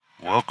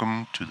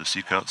Welcome to the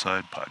Seek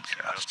Outside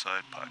Podcast.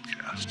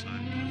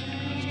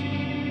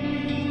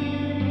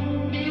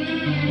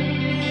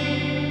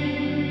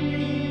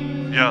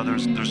 Yeah,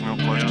 there's no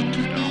question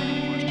to know.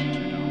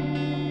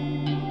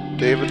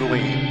 David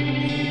Lean.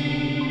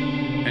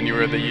 And you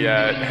were the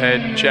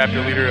head chapter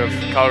leader of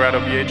Colorado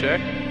BHA?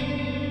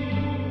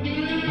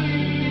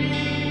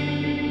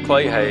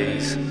 Clay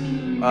Hayes.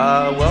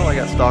 Well, I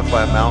got stalked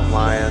by a mountain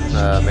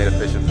lion, made a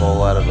fishing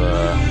pole out of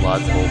a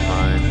lodgepole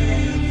pine.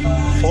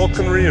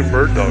 Falconry and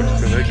bird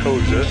dogs, can they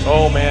coexist?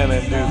 Oh man,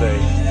 and do they?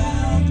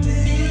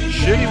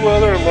 Shitty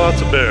weather and lots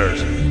of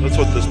bears. That's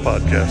what this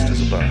podcast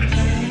is about.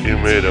 You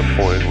made a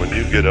point when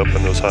you get up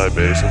in those high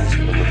basins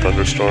and the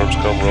thunderstorms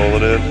come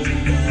rolling in.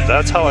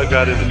 That's how I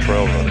got into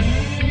trail running.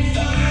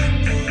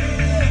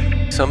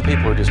 Some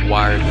people are just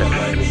wired that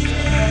way.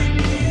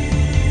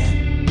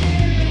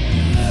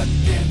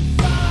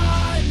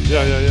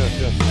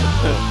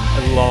 Yeah.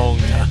 A long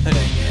time.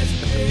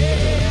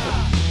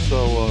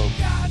 So,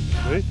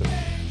 Nathan,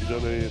 you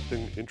done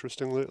anything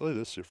interesting lately?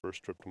 This is your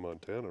first trip to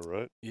Montana,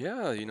 right?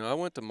 Yeah, I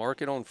went to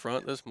Market on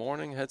Front this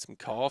morning, had some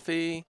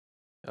coffee,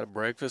 got a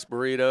breakfast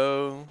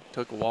burrito,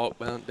 took a walk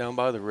down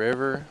by the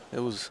river.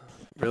 It was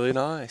really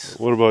nice.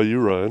 What about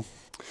you, Ryan?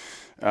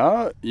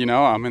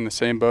 I'm in the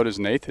same boat as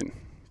Nathan.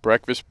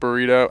 Breakfast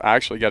burrito. I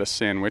actually got a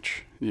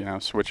sandwich,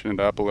 switching it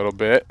up a little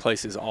bit.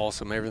 Place is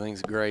awesome.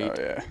 Everything's great. Oh,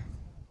 yeah.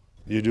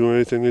 You do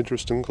anything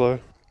interesting,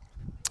 Clay?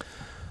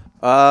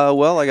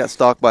 Well, I got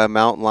stalked by a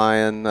mountain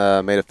lion,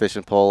 made a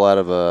fishing pole out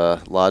of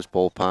a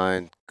lodgepole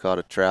pine, caught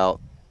a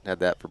trout, had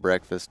that for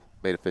breakfast,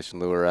 made a fishing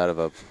lure out of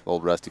a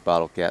old rusty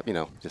bottle cap,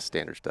 just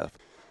standard stuff.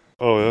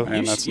 Oh, yeah? Man,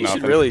 You that's should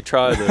nothing. really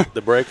try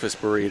the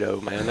breakfast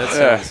burrito, man. That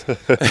sounds.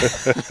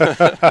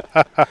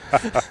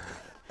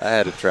 I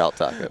had a trout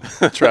taco.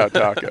 Trout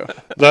taco.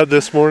 Not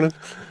this morning?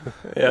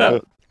 Yeah.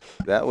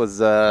 That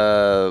was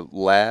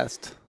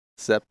last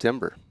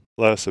September.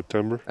 Last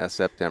September?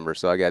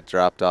 So I got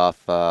dropped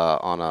off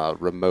on a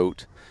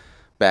remote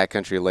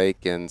backcountry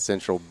lake in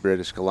central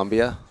British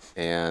Columbia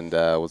and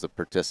was a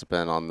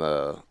participant on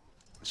the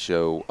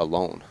show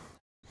Alone.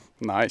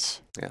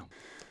 Nice.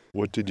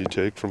 What did you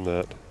take from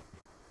that?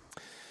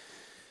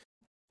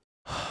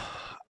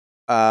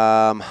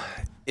 I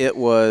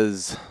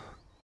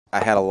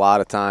had a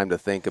lot of time to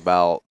think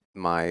about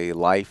my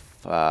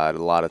life. I had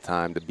a lot of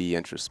time to be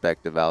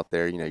introspective out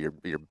there. You're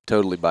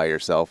totally by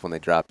yourself when they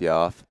drop you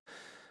off.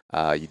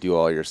 You do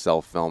all your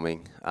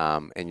self-filming,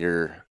 and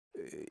you're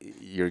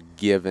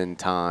given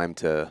time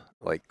to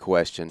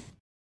question,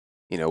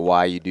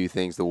 why you do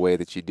things the way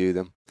that you do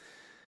them,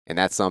 and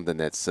that's something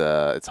that's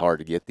it's hard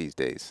to get these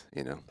days.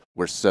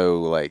 We're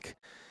so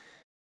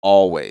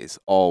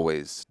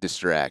always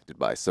distracted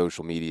by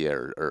social media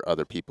or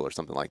other people or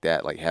something like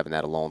that. Like having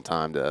that alone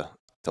time to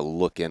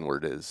look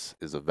inward is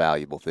a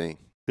valuable thing.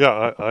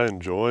 Yeah, I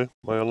enjoy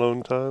my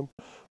alone time,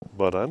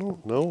 but I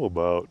don't know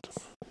about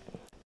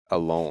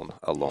Alone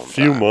a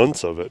few time.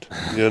 months of it,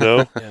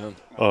 Yeah.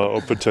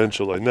 or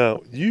potentially.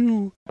 Now,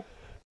 you're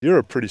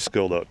a pretty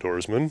skilled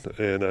outdoorsman,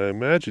 and I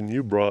imagine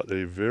you brought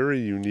a very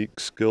unique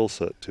skill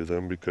set to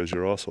them because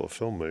you're also a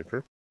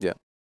filmmaker. Yeah.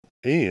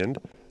 And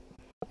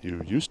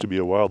you used to be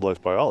a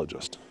wildlife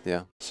biologist.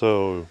 Yeah.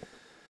 So,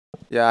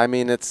 Yeah, I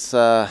mean it's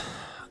I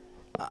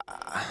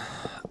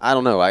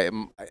don't know.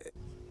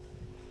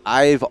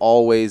 I've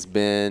always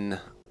been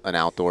an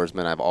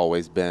outdoorsman. I've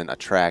always been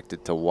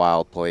attracted to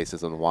wild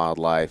places and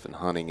wildlife and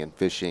hunting and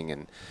fishing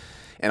and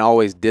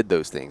always did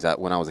those things.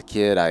 When I was a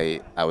kid, I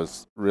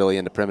was really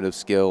into primitive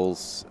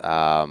skills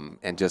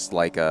and just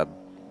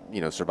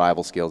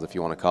survival skills, if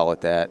you want to call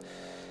it that.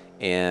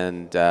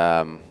 And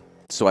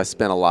so I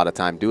spent a lot of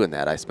time doing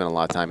that. I spent a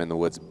lot of time in the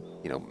woods,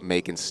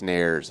 making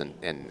snares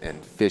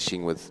and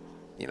fishing with,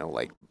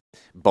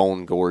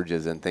 bone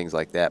gorges and things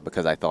like that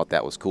because I thought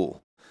that was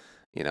cool.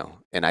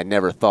 And I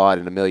never thought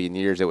in a million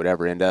years it would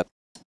ever end up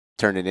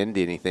turning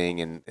into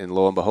anything. And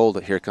lo and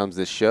behold, here comes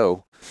this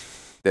show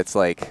that's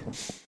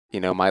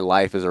my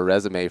life is a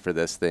resume for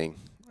this thing.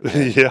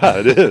 yeah,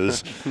 it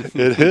is.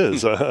 It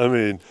is. I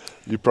mean,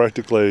 you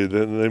practically,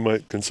 then they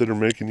might consider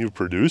making you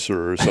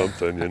producer or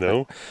something,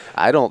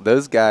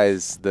 Those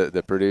guys,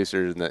 the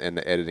producers and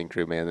the editing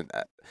crew, man,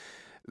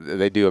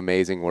 they do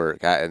amazing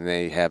work and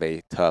they have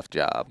a tough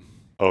job.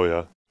 Oh,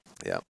 yeah.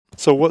 Yeah.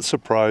 So what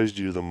surprised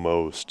you the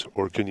most?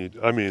 Or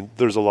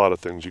there's a lot of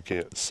things you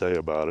can't say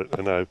about it,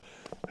 and I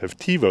have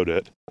TiVo'd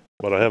it,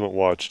 but I haven't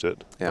watched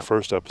it. Yeah. The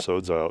first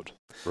episode's out,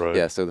 right?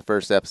 Yeah, so the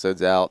first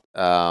episode's out,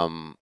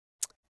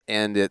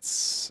 and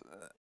it's,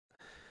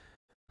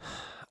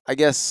 I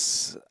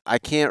guess I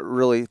can't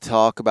really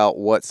talk about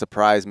what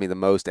surprised me the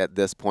most at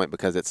this point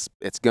because it's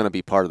going to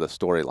be part of the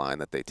storyline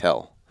that they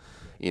tell,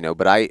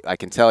 but I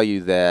can tell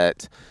you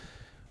that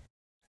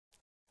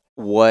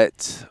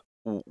what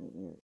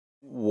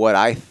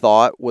I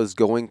thought was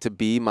going to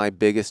be my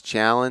biggest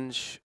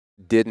challenge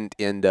didn't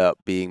end up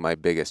being my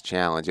biggest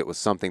challenge. It was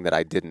something that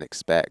I didn't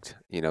expect,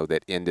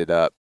 that ended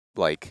up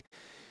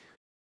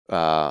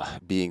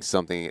being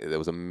something that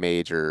was a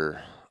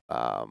major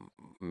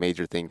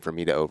thing for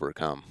me to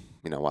overcome,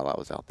 while I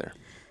was out there.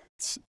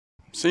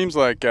 Seems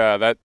like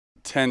that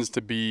tends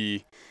to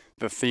be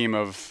the theme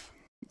of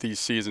these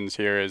seasons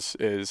here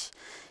is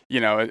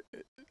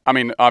I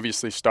mean,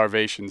 obviously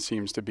starvation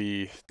seems to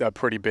be a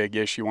pretty big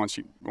issue once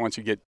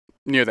you get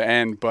near the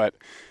end, but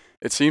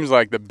it seems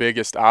like the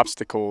biggest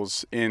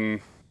obstacles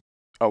in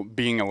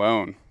being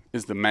alone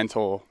is the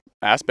mental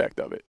aspect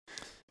of it.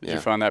 Did you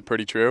find that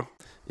pretty true?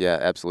 Yeah,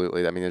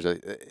 absolutely. I mean,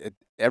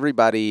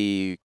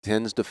 everybody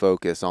tends to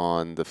focus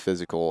on the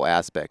physical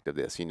aspect of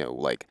this,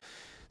 like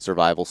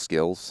survival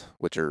skills,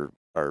 which are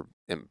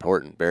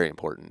important, very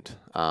important,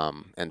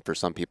 and for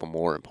some people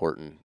more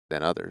important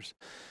than others.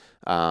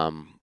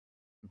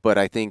 But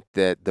I think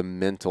that the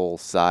mental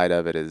side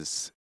of it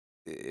is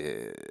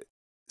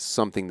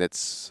something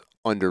that's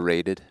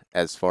underrated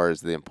as far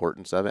as the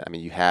importance of it. I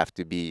mean, you have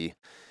to be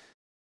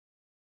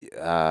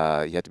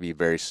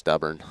very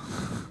stubborn.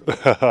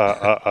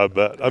 I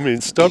bet. I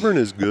mean, stubborn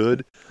is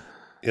good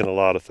in a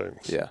lot of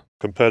things. Yeah.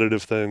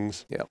 Competitive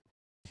things. Yep.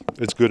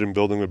 It's good in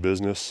building a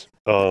business.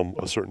 A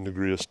certain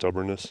degree of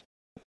stubbornness.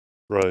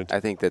 Right.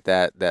 I think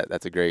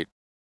that's a great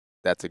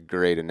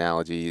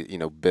analogy.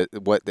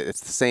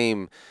 It's the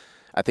same.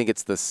 I think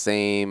it's the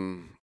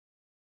same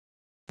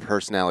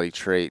personality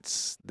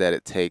traits that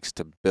it takes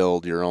to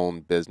build your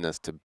own business,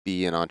 to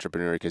be an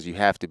entrepreneur, because you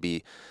have to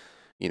be,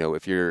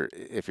 if you're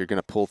going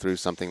to pull through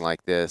something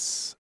like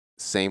this,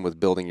 same with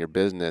building your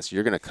business,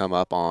 you're going to come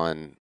up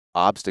on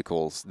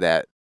obstacles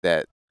that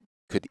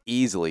could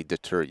easily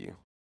deter you,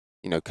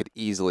 could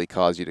easily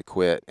cause you to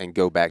quit and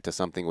go back to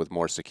something with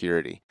more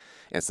security.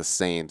 And it's the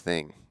same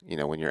thing.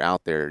 When you're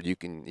out there, you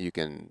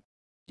can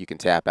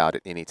tap out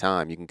at any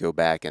time. You can go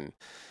back and,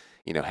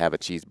 have a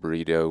cheese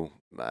burrito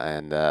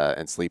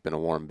and sleep in a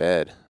warm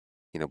bed,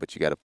 but you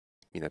got to,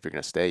 if you're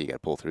going to stay, you got to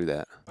pull through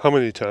that. How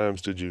many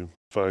times did you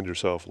find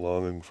yourself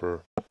longing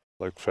for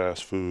like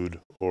fast food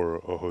or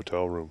a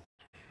hotel room?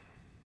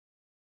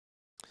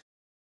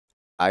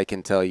 I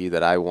can tell you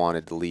that I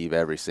wanted to leave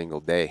every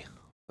single day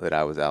that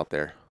I was out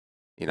there.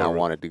 I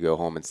wanted to go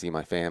home and see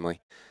my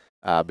family,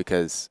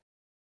 because,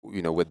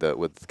 with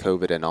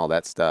COVID and all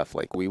that stuff,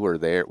 like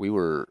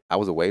I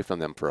was away from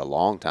them for a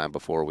long time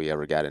before we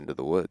ever got into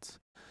the woods,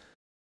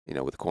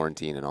 with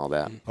quarantine and all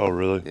that. Oh,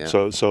 really? Yeah.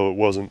 So it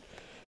wasn't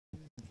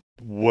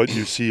what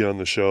you see on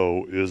the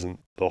show isn't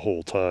the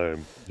whole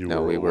time you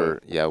were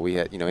away. We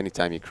had,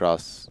 anytime you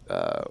cross,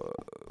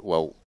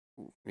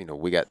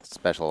 we got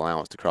special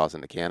allowance to cross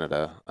into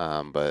Canada,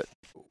 but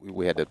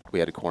we had to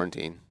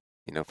quarantine,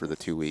 for the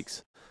 2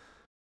 weeks,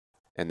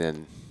 and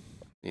then,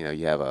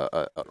 you have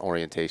an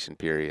orientation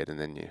period, and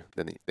then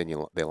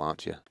they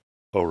launch you.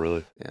 Oh,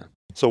 really? Yeah.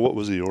 So what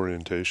was the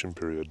orientation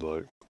period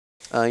like?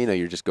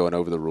 You're just going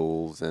over the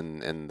rules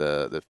and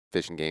the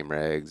fish and game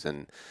regs,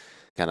 and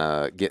kind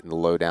of getting the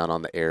lowdown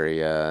on the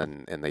area,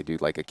 and they do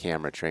like a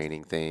camera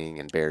training thing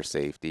and bear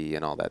safety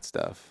and all that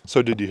stuff.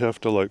 So did you have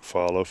to like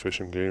follow fish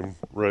and game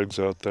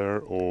regs out there,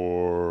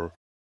 or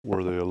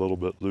were they a little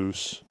bit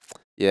loose?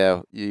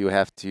 Yeah, you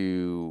have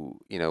to,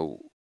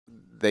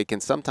 they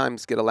can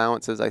sometimes get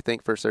allowances, I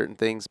think, for certain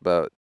things,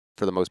 but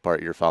for the most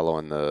part, you're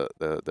following the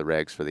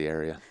regs for the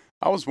area.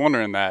 I was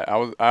wondering that.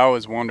 I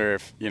always wonder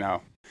if,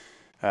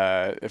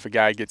 if a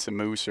guy gets a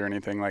moose or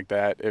anything like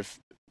that, if,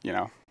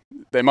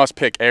 they must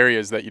pick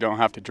areas that you don't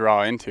have to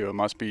draw into. It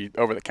must be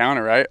over the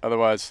counter, right?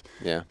 Otherwise,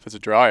 yeah, if it's a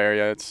draw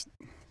area, it's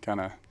kind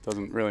of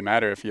doesn't really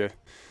matter if you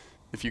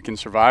can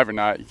survive or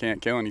not. You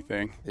can't kill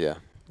anything. Yeah.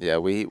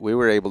 We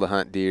were able to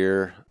hunt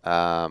deer,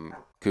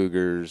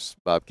 cougars,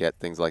 bobcat,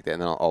 things like that,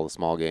 and then all the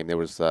small game. There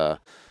was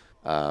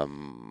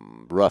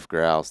rough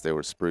grouse, there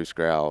was spruce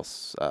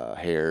grouse,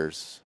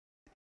 hares,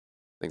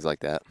 things like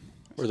that.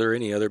 Were there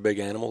any other big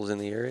animals in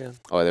the area?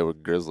 Oh, there were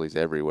grizzlies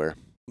everywhere.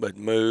 But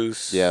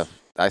moose? Yeah,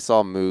 I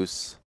saw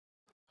moose,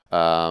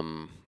 but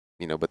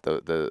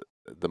the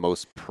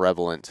most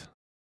prevalent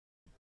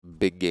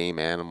big game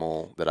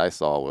animal that I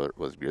saw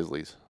was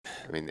grizzlies.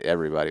 I mean,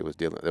 everybody was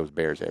dealing. There was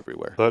bears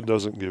everywhere. That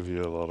doesn't give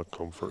you a lot of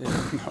comfort.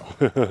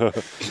 No.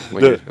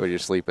 when you're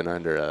sleeping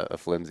under a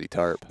flimsy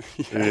tarp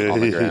on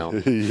the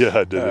ground.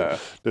 Yeah,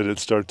 did it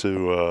start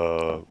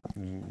to?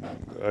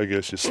 I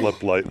guess you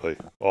slept lightly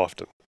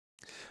often.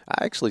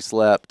 I actually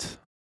slept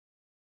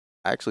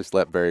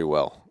very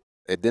well.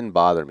 It didn't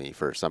bother me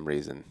for some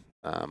reason,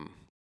 and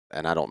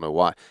I don't know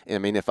why. I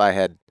mean, if I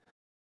had,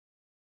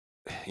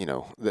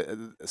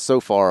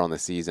 so far on the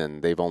season,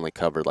 they've only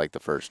covered like the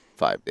first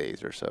 5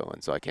 days or so,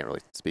 and so I can't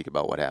really speak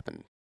about what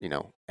happened,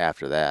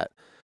 after that.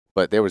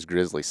 But there was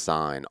grizzly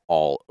sign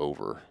all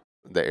over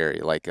the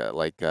area, like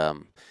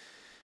the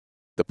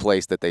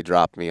place that they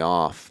dropped me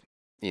off.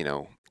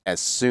 As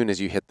soon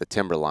as you hit the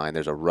timber line,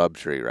 there's a rub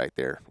tree right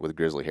there with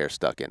grizzly hair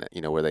stuck in it.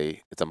 Where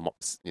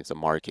it's a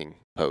marking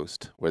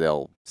post where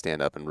they'll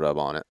stand up and rub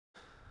on it.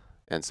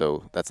 And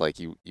so that's like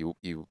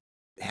you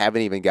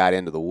haven't even got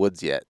into the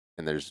woods yet,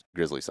 and there's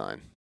grizzly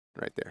sign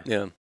right there.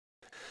 Yeah.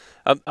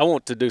 I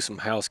want to do some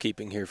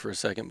housekeeping here for a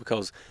second,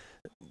 because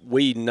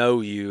we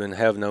know you and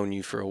have known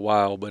you for a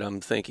while, but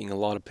I'm thinking a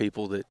lot of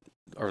people that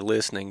are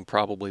listening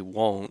probably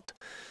won't.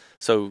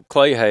 So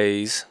Clay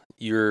Hayes,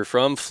 you're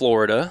from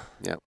Florida.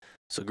 Yep.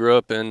 So grew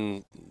up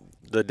in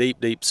the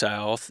deep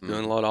South,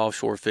 doing a Mhm. lot of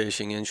offshore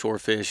fishing, inshore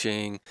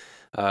fishing,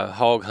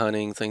 hog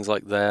hunting, things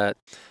like that.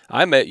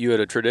 I met you at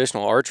a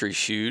traditional archery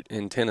shoot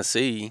in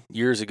Tennessee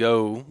years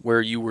ago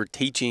where you were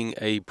teaching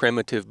a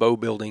primitive bow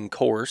building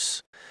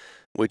course,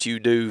 which you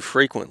do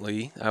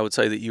frequently. I would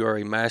say that you are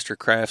a master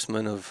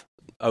craftsman of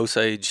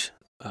Osage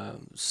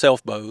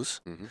self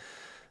bows.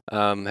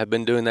 Mhm. Have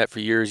been doing that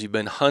for years. You've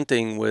been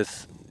hunting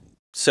with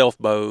self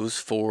bows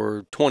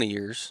for 20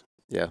 years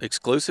Yeah.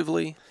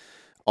 exclusively,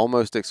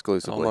 Almost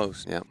exclusively.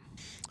 almost. Yeah.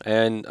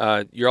 And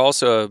you're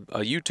also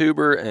a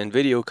YouTuber and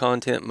video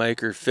content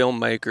maker,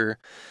 filmmaker.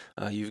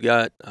 You've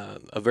got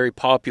a very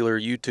popular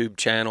YouTube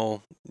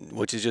channel,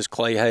 which is just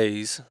Clay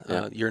Hayes,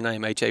 Yeah. your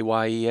name,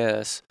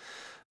 Hayes.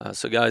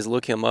 So, guys,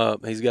 look him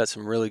up. He's got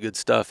some really good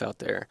stuff out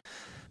there.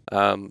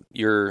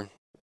 You're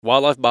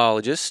wildlife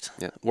biologist,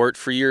 Yeah. worked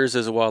for years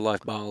as a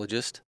wildlife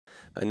biologist,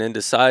 and then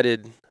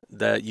decided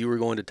that you were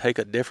going to take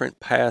a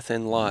different path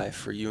in life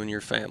for you and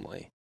your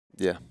family.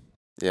 Yeah.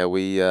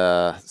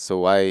 Yeah.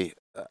 So I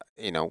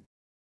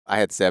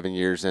had 7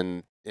 years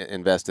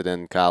invested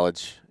in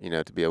college,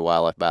 to be a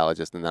wildlife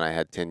biologist, and then I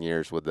had 10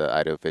 years with the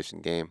Idaho Fish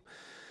and Game.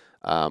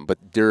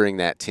 But during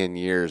that 10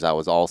 years, I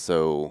was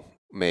also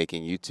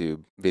making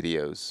YouTube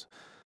videos.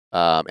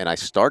 And I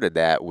started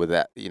that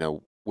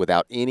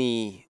without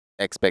any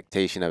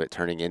expectation of it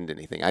turning into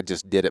anything. I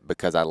just did it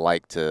because I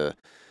like to,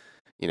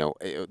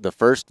 the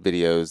first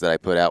videos that I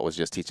put out was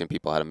just teaching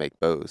people how to make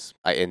bows.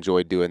 I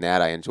enjoyed doing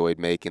that. I enjoyed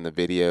making the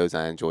videos.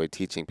 I enjoyed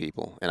teaching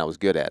people, and I was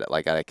good at it.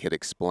 Like I could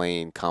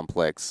explain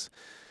complex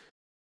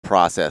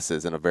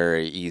processes in a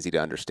very easy to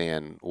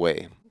understand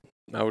way.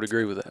 I would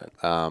agree with that.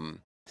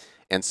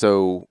 And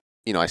so,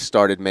 I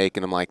started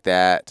making them like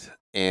that.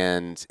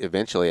 And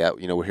eventually,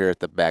 we're here at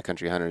the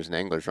Backcountry Hunters and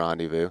Anglers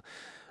Rendezvous.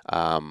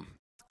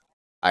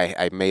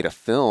 I made a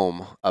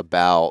film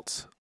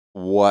about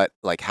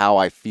how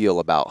I feel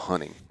about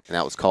hunting, and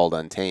that was called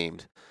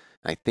Untamed.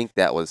 I think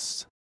that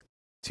was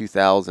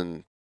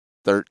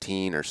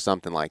 2013 or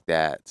something like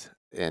that,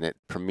 and it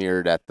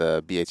premiered at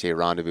the BHA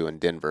Rendezvous in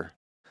Denver.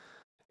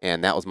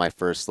 And that was my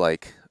first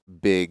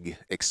big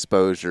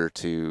exposure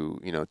to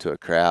a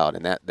crowd,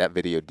 and that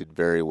video did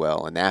very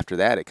well. And after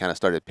that, it kind of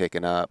started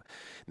picking up.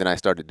 Then I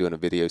started doing a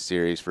video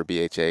series for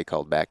BHA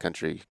called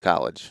Backcountry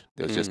College.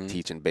 It was just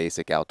teaching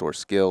basic outdoor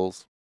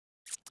skills,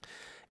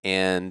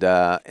 and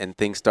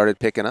things started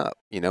picking up.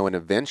 And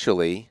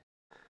eventually,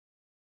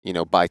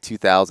 by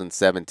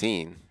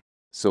 2017,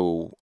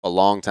 so a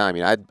long time.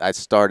 I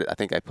started. I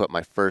think I put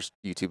my first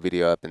YouTube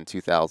video up in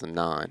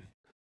 2009.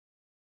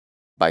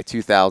 By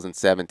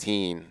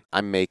 2017,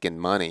 I'm making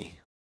money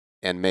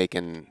and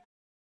making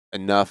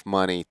enough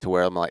money to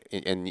where I'm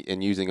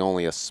and using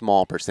only a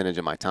small percentage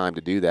of my time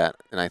to do that.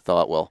 And I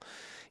thought, well,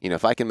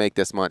 if I can make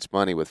this much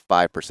money with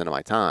 5% of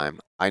my time,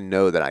 I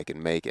know that I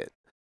can make it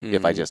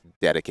if I just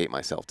dedicate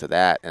myself to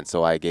that. And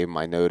so I gave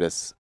my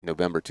notice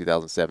November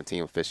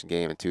 2017 with Fish and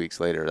Game, and 2 weeks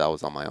later, I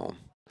was on my own.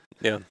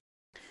 Yeah.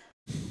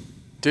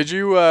 Did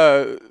you,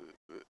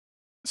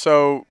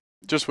 so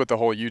just with the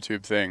whole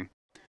YouTube thing,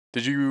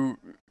 did you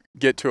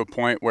get to a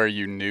point where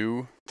you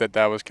knew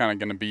that was kind of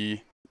going to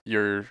be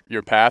your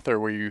path, or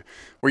were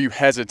you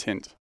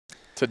hesitant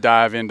to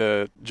dive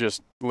into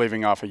just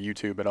living off of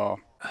YouTube at all?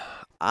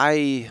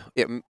 I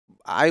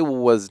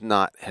was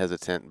not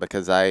hesitant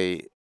because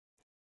I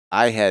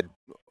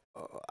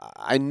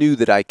knew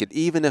that I could,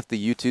 even if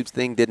the YouTube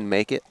thing didn't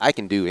make it, I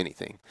can do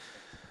anything.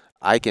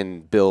 I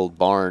can build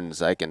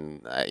barns. I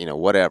can,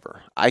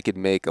 whatever. I could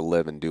make a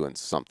living doing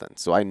something.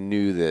 So I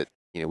knew that,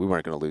 we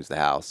weren't going to lose the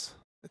house,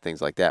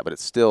 things like that. But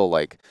it's still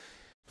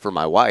for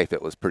my wife,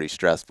 it was pretty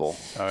stressful.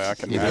 Oh, yeah, I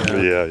can You know?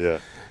 imagine. Yeah.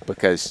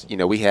 Because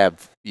we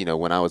have,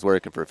 when I was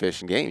working for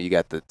Fish and Game, you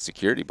got the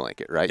security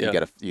blanket, right? Yeah.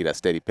 You got a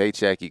steady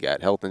paycheck, you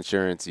got health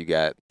insurance, you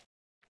got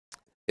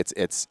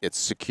it's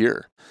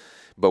secure.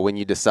 But when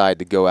you decide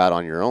to go out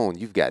on your own,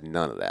 you've got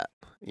none of that.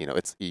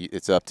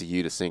 It's up to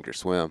you to sink or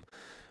swim.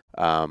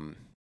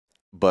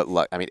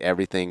 But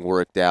everything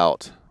worked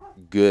out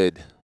good.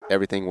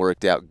 Everything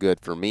worked out good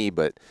for me.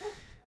 But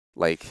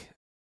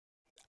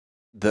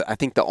I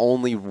think the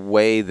only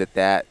way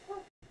that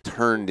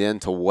turned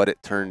into what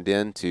it turned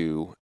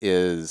into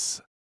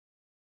is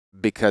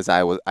because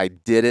I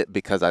did it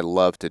because I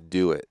love to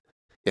do it.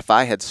 If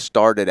I had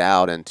started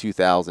out in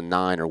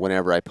 2009 or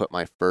whenever I put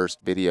my first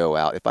video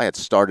out, if I had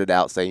started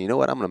out saying, you know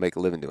what, I'm going to make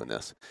a living doing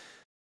this,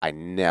 I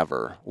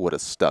never would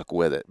have stuck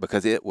with it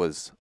because it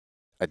was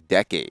a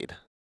decade.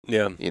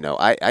 Yeah.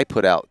 I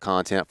put out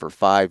content for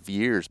 5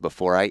 years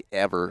before I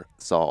ever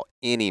saw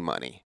any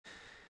money.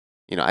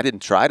 I didn't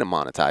try to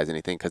monetize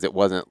anything because it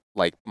wasn't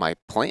my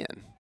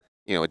plan.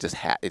 It just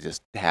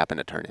happened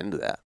to turn into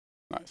that.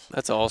 Nice.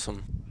 That's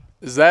awesome.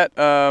 Is that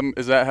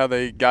how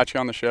they got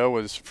you on the show?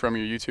 Was from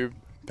your YouTube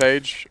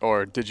page,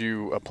 or did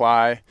you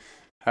apply?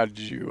 How did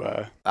you?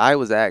 I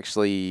was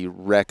actually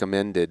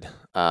recommended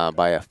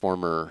by a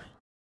former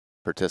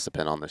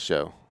participant on the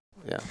show.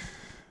 Yeah.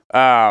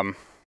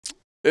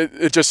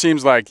 It just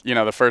seems like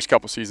the first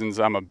couple seasons.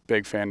 I'm a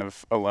big fan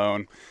of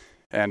Alone,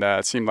 And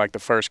it seemed like the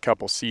first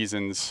couple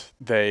seasons,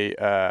 they'd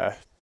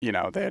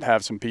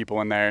have some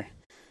people in there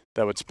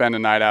that would spend a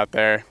night out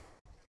there.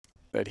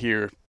 They'd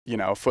hear,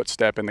 a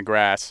footstep in the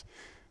grass,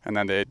 and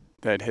then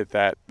they'd hit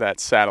that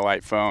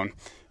satellite phone.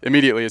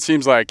 Immediately, it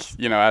seems like,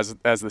 as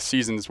the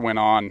seasons went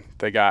on,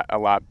 they got a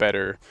lot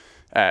better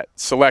at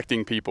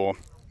selecting people.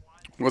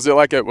 What was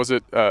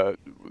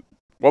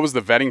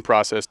the vetting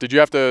process? Did you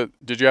have to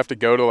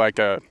go to like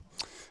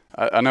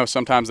I know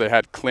sometimes they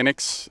had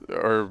clinics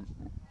or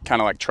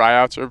kind of like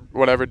tryouts or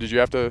whatever. Did you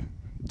have to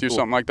do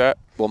something like that?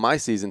 Well, my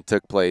season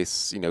took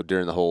place,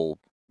 during the whole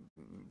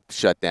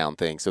shutdown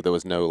thing. So there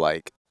was no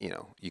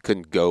you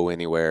couldn't go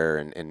anywhere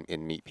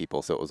and meet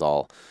people. So it was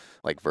all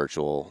like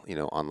virtual,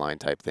 online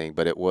type thing.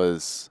 But it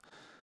was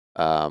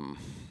a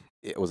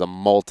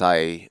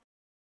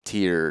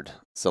multi-tiered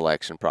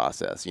selection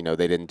process. They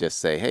didn't just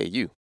say, "Hey,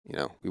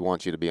 we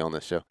want you to be on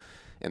this show,"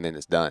 and then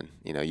it's done.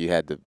 You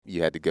had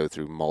to go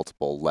through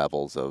multiple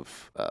levels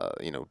of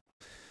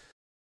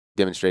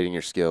demonstrating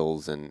your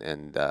skills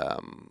and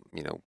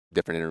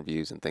different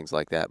interviews and things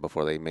like that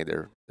before they made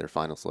their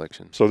final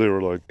selection. So they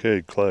were like,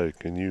 "Hey, Clay,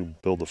 can you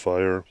build a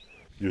fire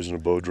using a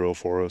bow drill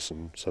for us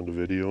and send a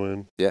video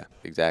in? Yeah,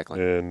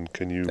 exactly. And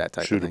can you That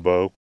type of shoot a thing.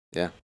 bow?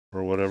 Yeah.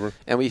 Or whatever?"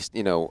 And we,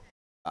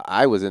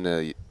 I was in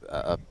a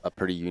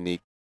pretty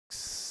unique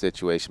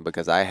situation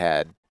because I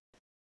had,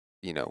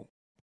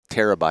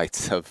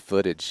 terabytes of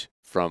footage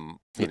from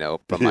my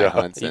Yeah.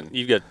 hunts, and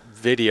You've got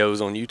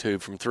videos on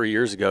YouTube from 3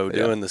 years ago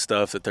doing the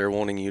stuff that they're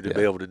wanting you to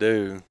be able to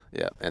do.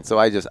 yeah, and so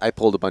I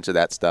pulled a bunch of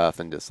that stuff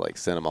and just like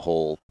sent them a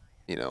whole,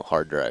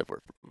 hard drive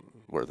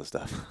worth of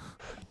stuff.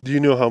 Do you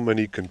know how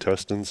many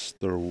contestants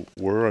there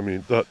were? I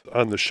mean,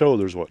 on the show,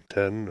 there's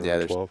 10 or Yeah,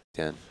 there's 12?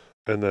 10.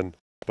 And then,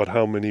 but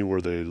how many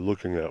were they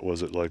looking at?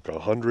 Was it like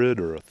 100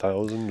 or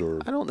 1,000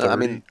 or I don't know. 30? I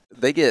mean,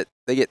 they get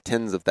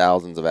tens of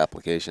thousands of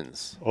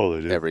applications Oh,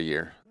 they do? every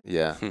year.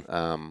 Yeah.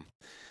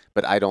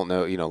 But I don't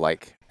know,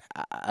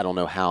 I don't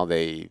know how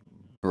they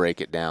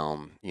break it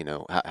down,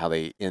 how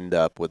they end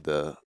up with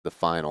the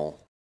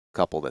final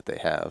couple that they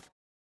have.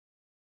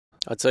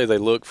 I'd say they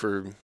look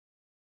for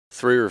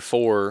 3 or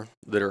 4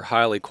 that are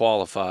highly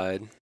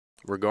qualified,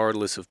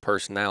 regardless of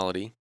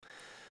personality.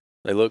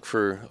 They look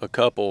for a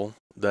couple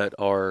that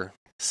are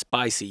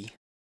spicy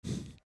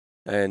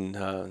and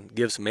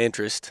give some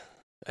interest,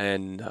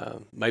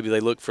 and maybe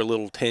they look for a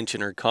little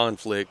tension or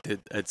conflict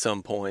at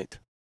some point.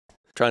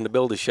 Trying to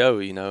build a show,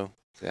 Yeah,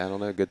 I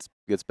don't know. Good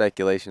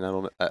speculation. I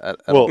don't know. I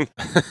Well,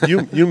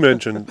 don't- you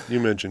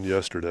mentioned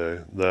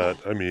yesterday that,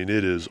 I mean,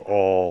 it is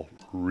all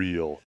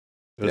real.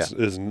 There's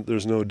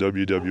no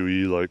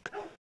WWE like,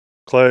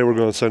 "Clay, we're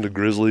going to send a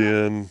grizzly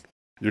in.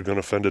 You're going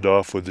to fend it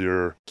off with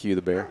your..." Cue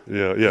the bear.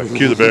 Yeah,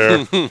 cue the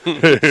bear.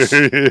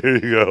 Here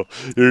you go.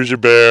 Here's your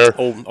bear.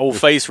 old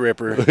face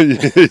ripper.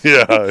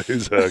 Yeah,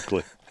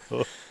 exactly.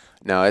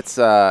 No, it's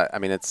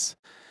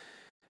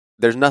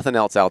there's nothing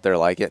else out there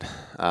like it.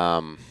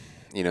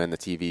 In the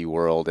TV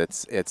world,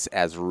 it's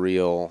as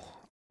real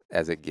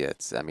as it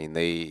gets. I mean,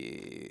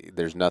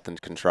 there's nothing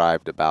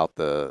contrived about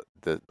the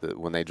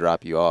when they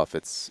drop you off.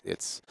 It's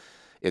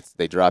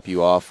they drop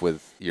you off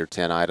with your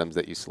 10 items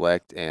that you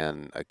select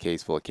and a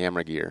case full of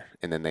camera gear,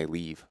 and then they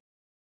leave.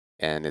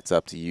 And it's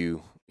up to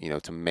you,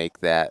 to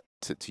make that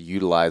to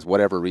utilize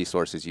whatever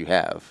resources you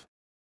have,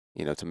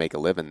 to make a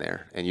living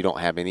there. And you don't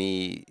have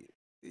any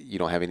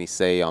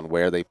say on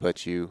where they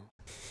put you.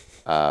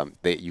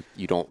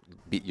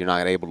 You're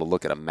not able to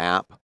look at a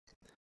map,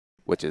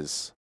 which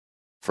is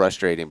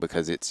frustrating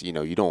because it's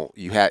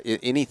you have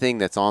anything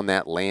that's on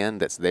that land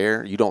that's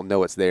there, you don't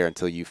know it's there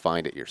until you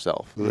find it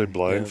yourself. Do they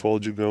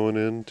blindfold you going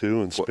in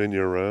too and spin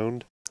you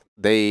around?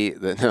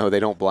 No, they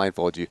don't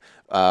blindfold you.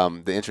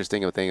 The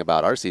interesting thing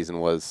about our season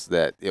was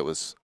that it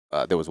was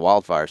there was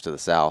wildfires to the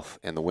south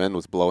and the wind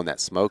was blowing that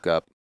smoke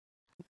up,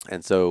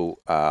 and so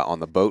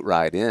on the boat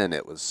ride in,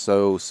 it was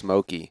so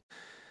smoky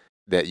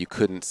that you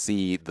couldn't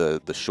see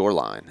the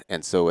shoreline,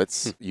 and so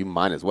you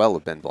might as well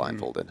have been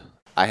blindfolded.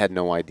 I had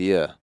no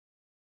idea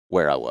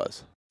where I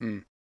was.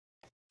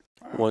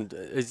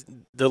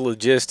 The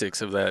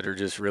logistics of that are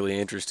just really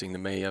interesting to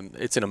me.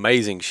 It's an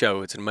amazing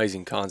show. It's an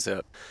amazing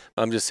concept.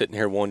 I'm just sitting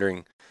here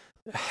wondering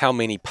how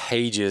many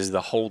pages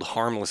the hold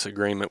harmless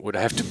agreement would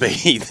have to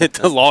be that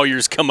the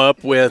lawyers come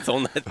up with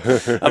on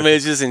that. I mean,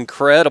 it's just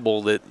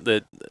incredible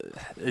that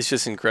it's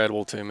just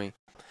incredible to me.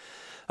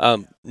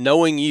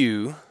 Knowing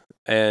you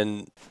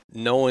and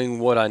knowing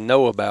what I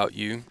know about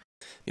you,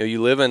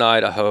 you live in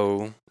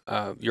Idaho.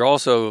 You're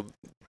also,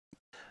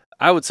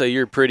 I would say,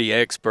 you're pretty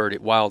expert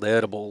at wild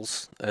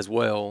edibles as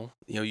well.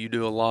 You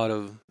do a lot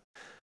of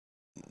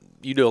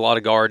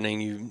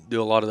gardening, you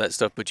do a lot of that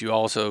stuff, but you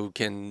also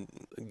can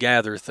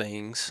gather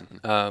things,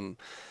 and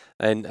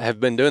have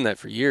been doing that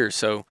for years.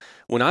 So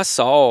when I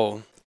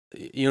saw,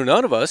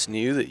 none of us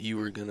knew that you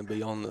were going to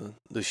be on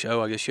the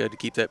show. I guess you had to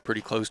keep that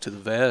pretty close to the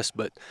vest.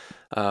 But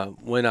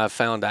when I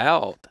found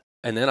out,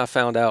 and then I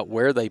found out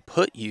where they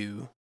put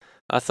you,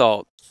 I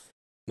thought,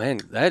 man,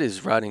 that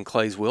is right in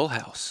Clay's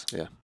wheelhouse.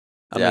 Yeah.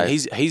 I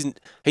mean,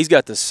 he's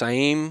got the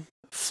same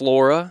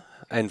flora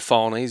and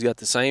fauna. He's got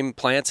the same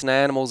plants and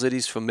animals that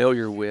he's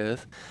familiar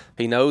with.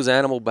 He knows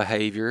animal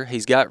behavior.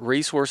 He's got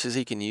resources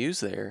he can use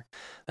there.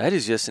 That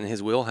is just in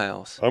his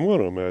wheelhouse. I'm going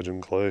to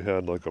imagine Clay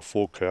had like a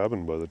full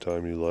cabin by the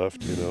time you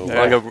left, you know.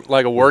 Yeah.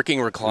 Like a working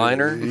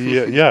recliner.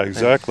 Yeah,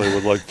 exactly,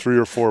 with like 3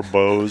 or 4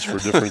 bows for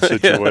different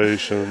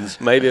situations.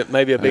 Maybe a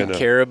big know.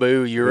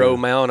 caribou Euro Yeah.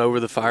 mount over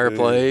the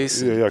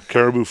fireplace. Yeah,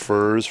 caribou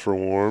furs for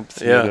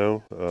warmth, Yeah. you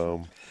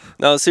know.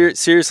 No,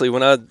 seriously,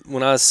 when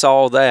I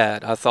saw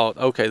that, I thought,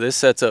 okay, this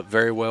sets up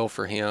very well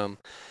for him.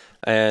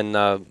 And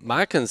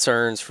my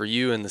concerns for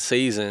you in the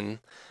season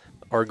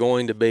are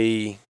going to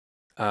be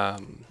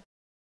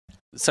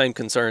the same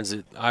concerns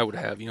that I would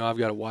have. You know, I've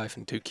got a wife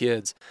and 2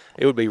 kids.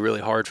 It would be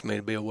really hard for me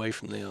to be away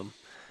from them.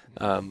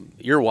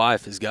 Your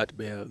wife has got to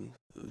be a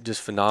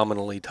just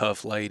phenomenally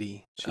tough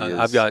lady. She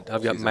I've is. got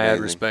She's mad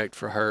amazing. respect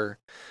for her.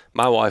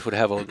 My wife would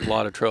have a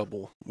lot of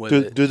trouble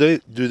with Do,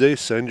 it. do they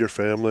send your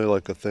family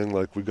like a thing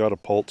like we got a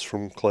pulse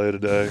from Clay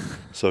today,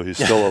 so he's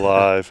still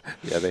alive?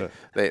 Yeah,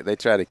 they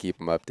try to keep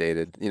them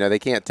updated. You know, they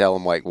can't tell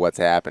them like what's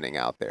happening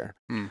out there,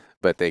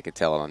 but they can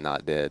tell them I'm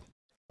not dead.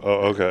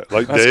 Oh, okay.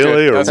 Like That's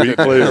daily good. or That's good.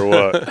 weekly or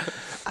what?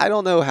 I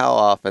don't know how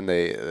often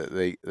they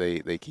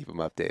keep them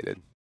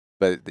updated,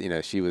 but you know,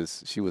 she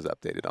was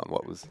updated on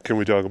what was. Can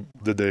we talk?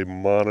 Did they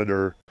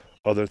monitor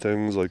other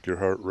things like your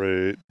heart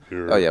rate?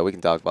 Your Oh yeah, we can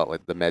talk about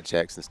like the med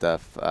checks and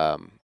stuff.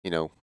 You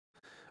know,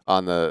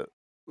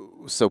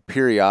 so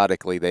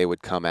periodically they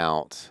would come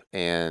out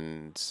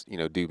and you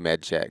know do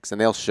med checks,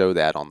 and they'll show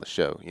that on the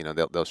show. You know,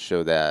 they'll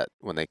show that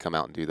when they come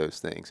out and do those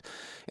things,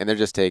 and they're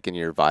just taking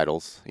your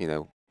vitals. You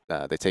know,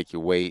 they take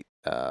your weight,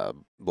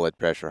 blood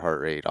pressure, heart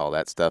rate, all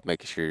that stuff,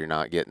 making sure you're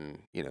not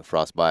getting you know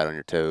frostbite on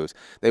your toes.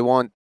 They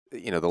want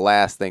you know the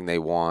last thing they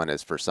want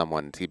is for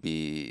someone to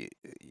be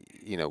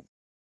you know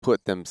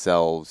put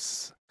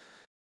themselves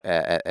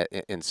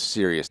in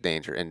serious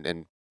danger,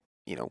 and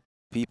you know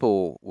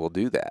people will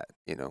do that,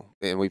 you know,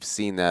 and we've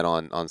seen that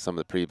on some of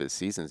the previous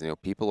seasons. You know,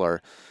 people are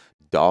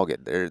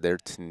dogged, they're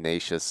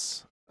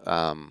tenacious,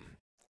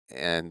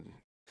 and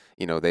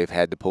you know they've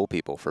had to pull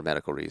people for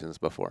medical reasons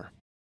before.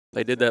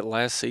 They did that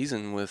last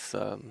season with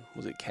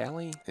was it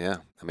Callie? Yeah,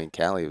 I mean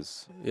Callie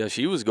was Yeah,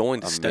 she was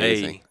going to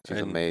amazing. stay.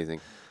 She's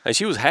amazing. And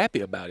she was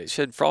happy about it.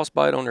 She had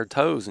frostbite on her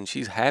toes, and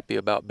she's happy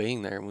about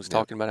being there and was Yep.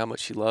 talking about how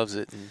much she loves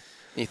it. And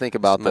You think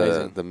about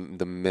amazing.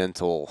 the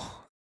mental,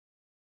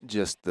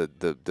 just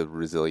the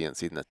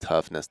resiliency and the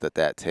toughness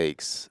that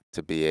takes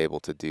to be able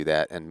to do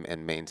that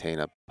and maintain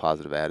a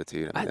positive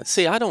attitude. I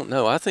mean, I don't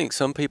know. I think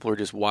some people are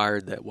just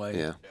wired that way.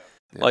 yeah.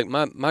 Yeah. Like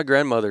my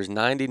grandmother's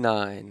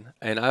 99,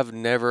 and I've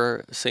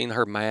never seen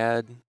her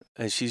mad,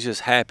 and she's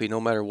just happy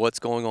no matter what's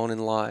going on in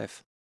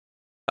life.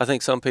 I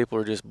think some people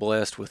are just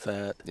blessed with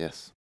that,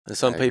 Yes. and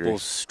some I agree. people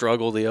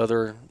struggle the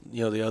other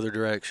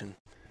direction.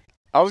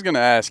 I was going to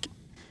ask,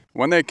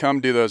 when they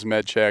come do those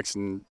med checks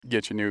and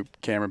get you new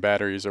camera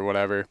batteries or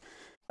whatever,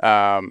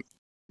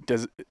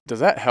 does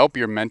that help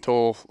your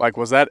mental? Like,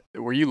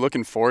 were you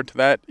looking forward to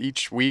that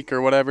each week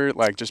or whatever?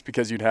 Like, just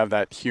because you'd have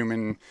that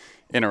human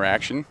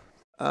interaction?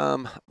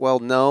 Well,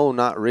 no,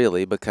 not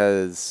really,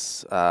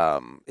 because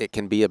it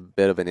can be a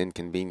bit of an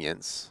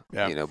inconvenience,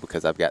 Yeah. you know,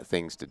 because I've got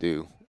things to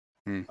do.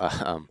 Hmm.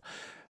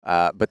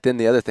 But then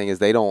the other thing is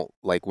they don't,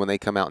 like, when they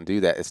come out and do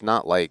that, it's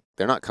not like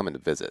they're not coming to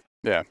visit.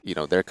 Yeah. You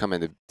know, they're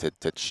coming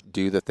to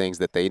do the things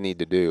that they need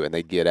to do, and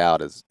they get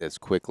out as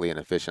quickly and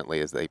efficiently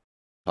as they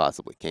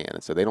possibly can.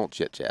 And so they don't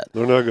chit-chat.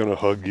 They're not going to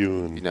hug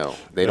you and You know,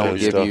 they Yeah, don't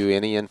give stuff. you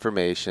any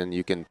information.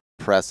 You can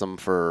press them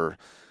for,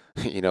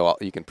 you know,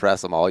 you can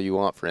press them all you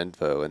want for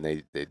info, and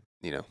they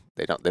you know,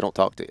 they don't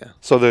talk to you.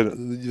 so they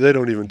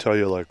don't even tell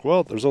you like,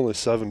 well, there's only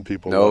 7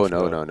 people. No, left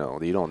no, now. no,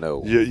 no. You don't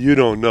know. You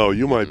don't know.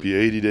 You might Mm. be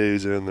 80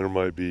 days in. There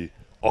might be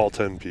all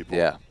 10 people.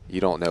 Yeah, you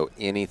don't know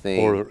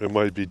anything. Or it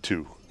might be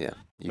 2. yeah,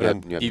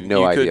 and you have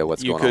no idea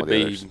what's you going on could with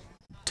the be others.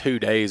 2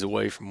 days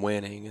away from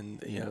winning,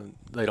 and you know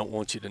they don't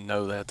want you to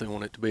know that. They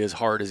want it to be as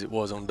hard as it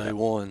was on day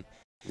one.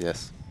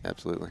 Yes,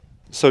 absolutely.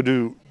 So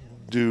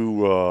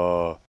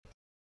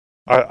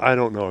I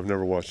don't know. I've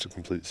never watched a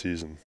complete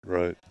season,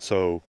 right?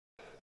 So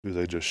do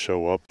they just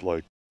show up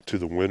like to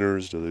the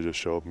winners? Do they just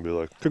show up and be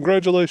like,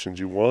 congratulations,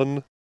 you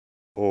won?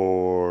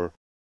 Or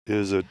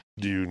is it,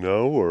 do you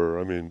know? Or,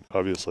 I mean,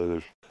 obviously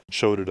they've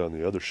showed it on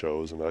the other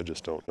shows and I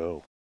just don't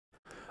know.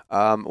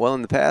 Well,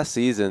 in the past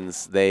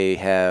seasons, they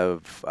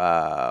have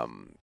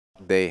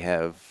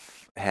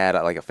had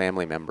like a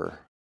family member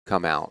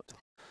come out,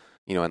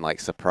 you know, and like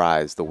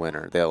surprise the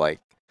winner. They'll like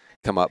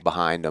come up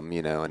behind them,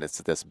 you know, and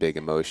it's this big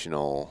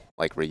emotional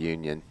like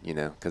reunion, you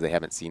know, because they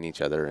haven't seen each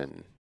other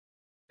in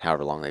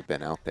however long they've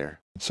been out there.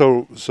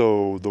 So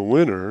the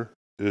winner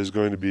is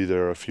going to be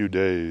there a few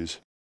days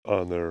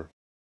on their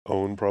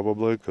own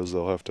probably because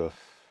they'll have to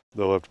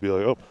be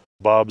like, oh,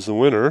 Bob's the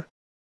winner.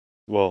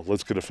 Well,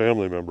 let's get a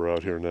family member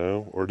out here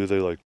now. Or do they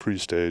like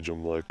pre-stage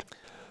them like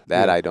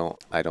That Yeah.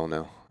 I don't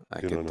know. I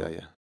You couldn't don't know. tell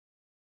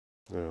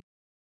you.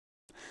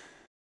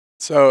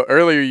 So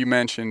earlier you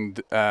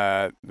mentioned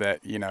that,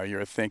 you know, you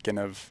were thinking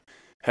of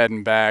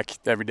heading back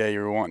every day.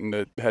 You were wanting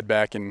to head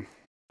back and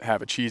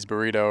have a cheese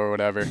burrito or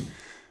whatever.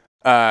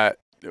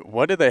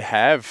 What do they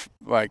have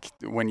like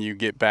when you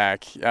get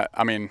back?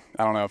 I mean,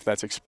 I don't know if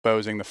that's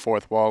exposing the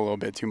fourth wall a little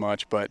bit too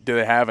much, but do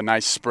they have a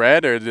nice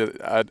spread,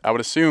 or I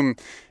would assume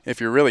if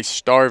you're really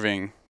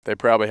starving, they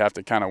probably have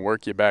to kind of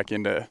work you back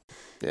into,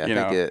 Yeah, eating.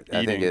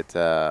 I think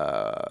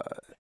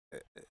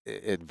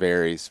it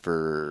varies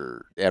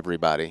for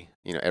everybody.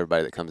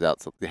 Everybody that comes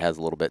out has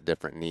a little bit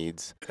different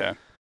needs. Okay.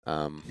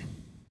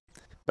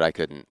 But I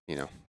couldn't,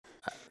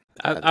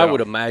 I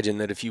would imagine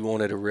that if you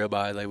wanted a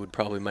ribeye, they would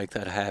probably make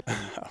that happen.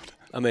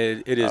 I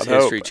mean, it is I'd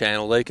hope. History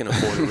Channel. They can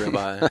afford a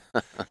ribeye.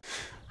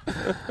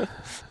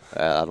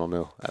 I don't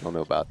know. I don't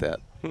know about that.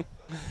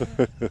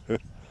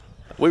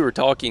 We were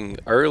talking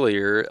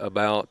earlier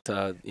about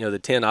the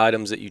 10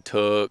 items that you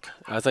took.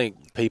 I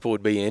think people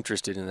would be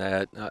interested in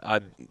that.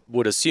 I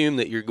would assume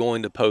that you're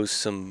going to post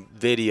some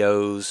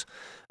videos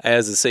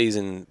as the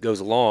season goes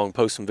along.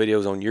 Post some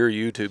videos on your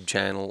YouTube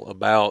channel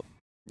about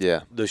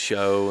the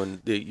show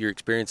and your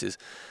experiences.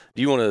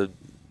 Do you want to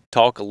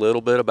talk a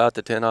little bit about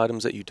the 10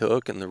 items that you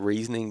took and the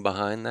reasoning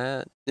behind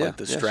that? Like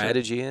the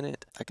strategy sure. in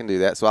it? I can do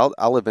that. So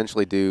I'll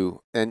eventually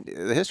do, and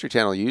the History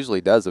Channel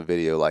usually does a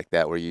video like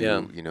that where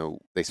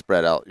they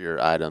spread out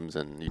your items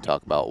and you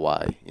talk about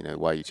why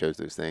you chose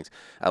those things.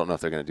 I don't know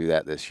if they're going to do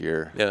that this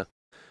year. Yeah.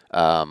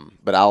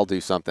 But I'll do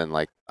something on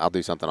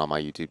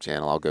my YouTube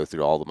channel. I'll go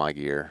through all of my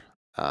gear.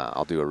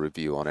 I'll do a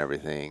review on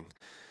everything.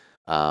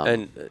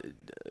 And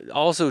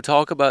also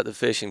talk about the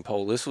fishing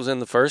pole. This was in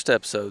the first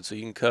episode, so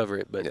you can cover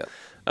it. But,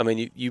 I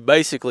mean, you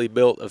basically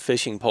built a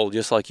fishing pole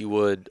just like you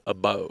would a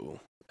bow.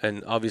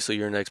 And obviously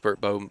you're an expert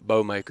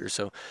bow maker.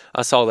 So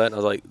I saw that and I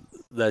was like,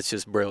 that's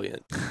just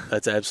brilliant.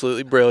 That's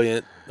absolutely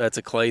brilliant. That's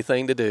a Clay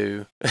thing to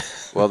do.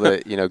 Well,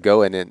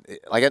 going in,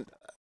 like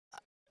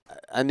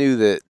I knew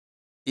that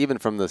even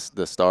from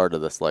the start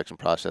of the selection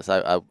process,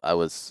 I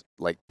was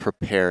like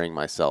preparing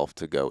myself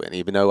to go in,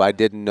 even though I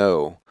didn't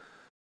know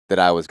that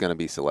I was going to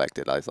be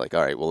selected. I was like,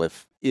 all right, well,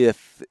 if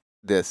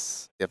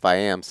I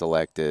am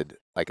selected,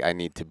 like I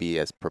need to be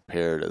as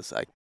prepared as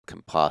I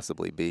can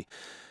possibly be.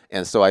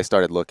 And so I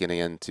started looking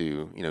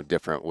into,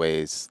 different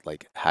ways,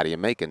 like how do you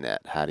make a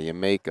net? How do you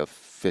make a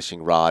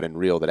fishing rod and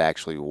reel that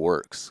actually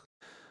works,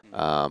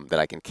 that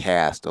I can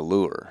cast a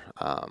lure,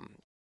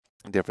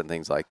 different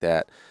things like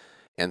that.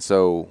 And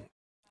so,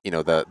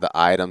 the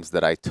items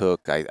that I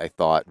took, I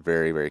thought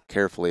very, very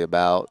carefully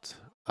about,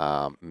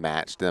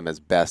 matched them as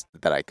best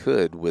that I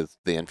could with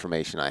the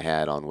information I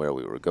had on where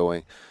we were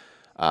going.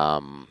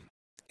 And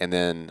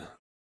then,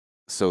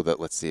 so that,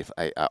 let's see if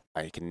I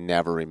can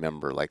never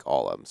remember like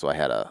all of them. So I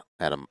had a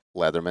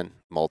Leatherman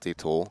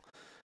multi-tool,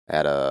 I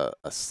had a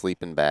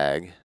sleeping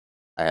bag,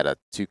 I had a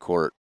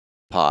 2-quart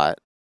pot,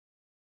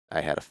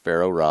 I had a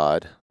ferro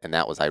rod, and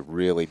I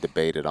really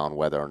debated on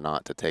whether or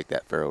not to take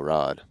that ferro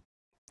rod.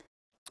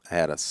 I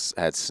had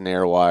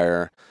snare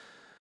wire,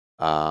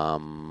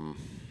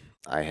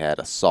 I had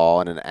a saw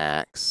and an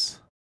axe.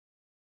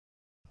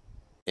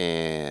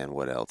 And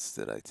what else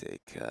did I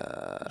take?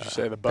 Did you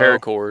say the bow?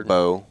 Paracord.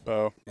 Bow.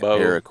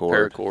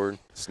 Paracord.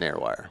 Snare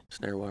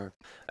wire.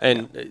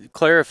 And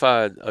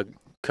clarify a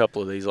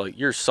couple of these. Like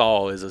your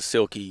saw is a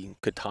silky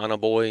katana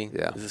boy.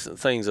 Yeah. This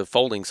thing's a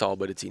folding saw,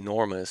 but it's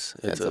enormous.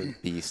 It's a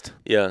beast.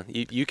 Yeah.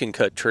 You can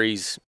cut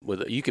trees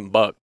with it. You can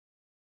buck,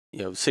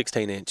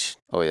 16-inch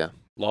Oh yeah.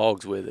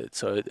 logs with it.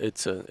 So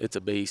it's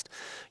a beast.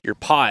 Your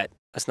pot.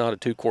 That's not a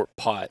 2-quart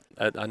pot.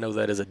 I know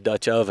that is a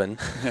Dutch oven.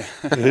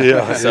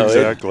 Yeah, so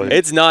exactly.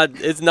 It's not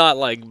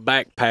like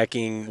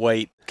backpacking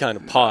weight kind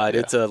of pot. Yeah.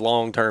 It's a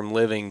long-term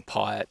living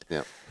pot.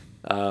 Yeah.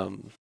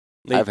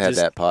 I've had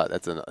that pot.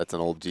 That's an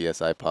old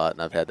GSI pot,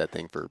 and I've had that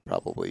thing for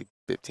probably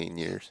 15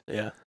 years.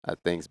 Yeah. That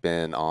thing's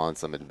been on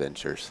some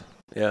adventures.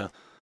 Yeah.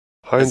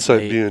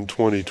 Hindsight being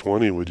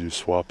 2020, would you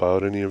swap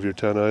out any of your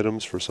 10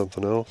 items for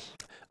something else?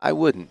 I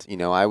wouldn't.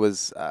 I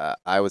was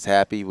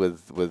happy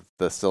with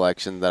the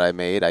selection that I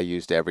made. I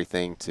used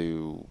everything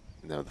to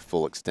the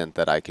full extent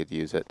that I could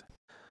use it.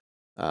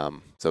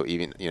 So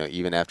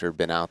even after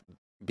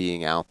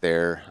being out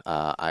there,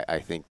 I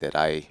think that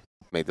I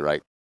made the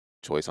right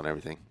choice on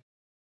everything.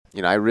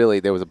 I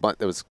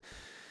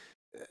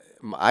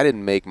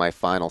didn't make my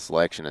final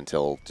selection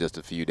until just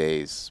a few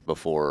days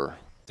before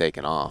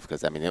taking off,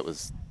 because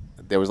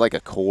there was like a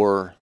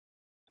core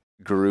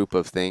group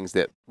of things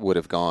that would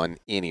have gone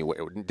anywhere.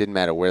 It didn't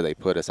matter where they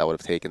put us. I would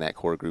have taken that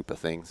core group of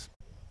things.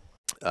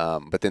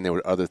 But then there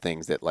were other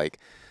things that like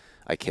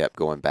I kept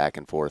going back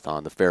and forth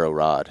on. The ferro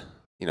rod,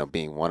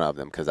 being one of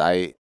them, because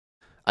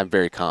I'm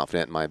very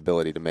confident in my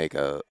ability to make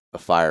a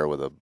fire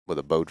with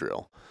a bow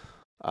drill.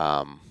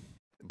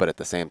 But at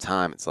the same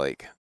time, it's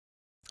like,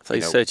 if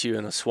they set you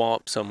in a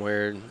swamp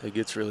somewhere, it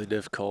gets really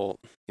difficult.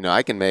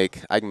 I can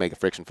make a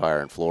friction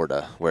fire in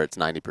Florida where it's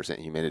 90%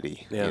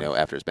 humidity, Yeah.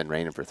 After it's been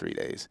raining for 3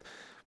 days.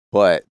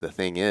 But the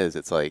thing is,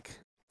 it's like,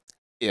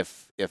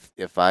 if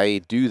I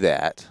do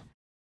that,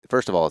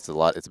 first of all, it's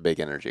a big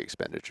energy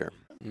expenditure,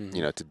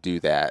 Mm-hmm. To do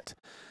that.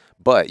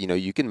 But,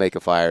 you can make a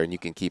fire and you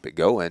can keep it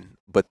going,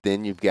 but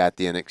then you've got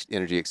the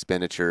energy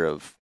expenditure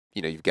of,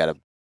 you've got to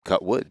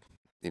cut wood,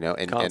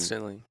 and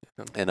Constantly.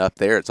 and up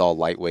there it's all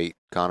lightweight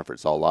conifer,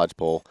 it's all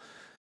lodgepole,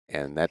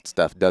 and that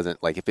stuff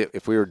doesn't like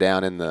if we were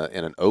down in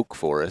an oak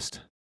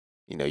forest,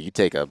 you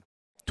take a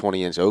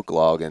 20-inch oak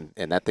log and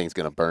that thing's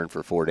going to burn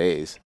for 4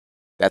 days.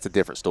 That's a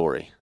different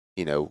story,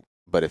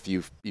 But if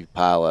you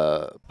pile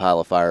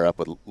a fire up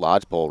with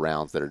lodgepole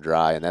rounds that are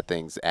dry and that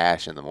thing's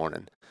ash in the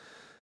morning,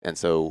 and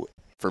so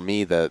for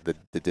me the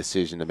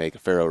decision to make a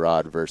ferro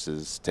rod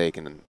versus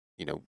taking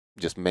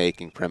just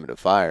making primitive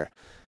fire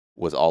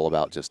was all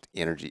about just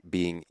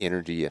being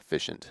energy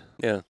efficient.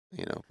 Yeah.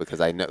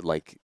 Because I know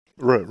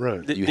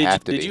Right. You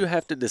have to Did be. you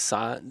have to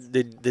decide?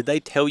 Did they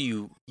tell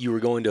you were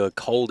going to a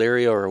cold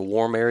area or a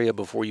warm area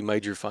before you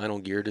made your final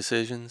gear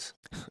decisions?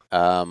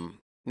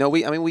 No,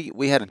 we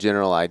had a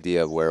general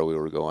idea of where we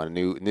were going. I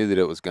knew that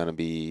it was going to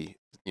be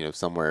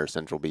somewhere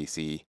central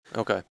BC.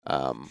 Okay.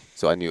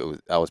 So I knew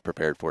I was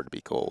prepared for it to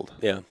be cold.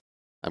 Yeah.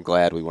 I'm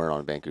glad we weren't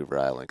on Vancouver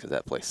Island because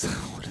that place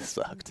would have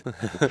sucked.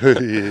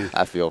 Yeah.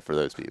 I feel for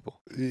those people.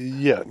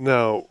 Yeah.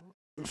 Now,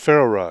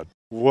 ferro rod.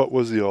 What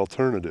was the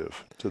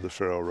alternative to the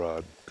ferro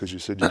rod? Because you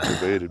said you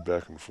debated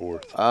back and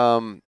forth.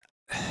 I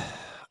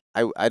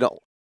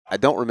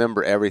don't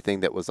remember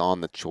everything that was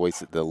on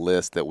the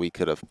list that we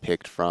could have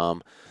picked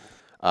from.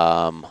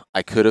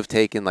 I could have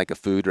taken like a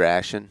food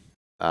ration.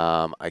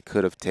 I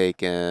could have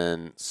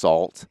taken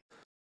salt.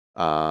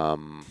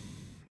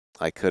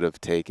 I could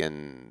have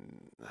taken.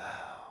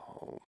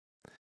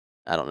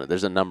 I don't know.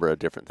 There's a number of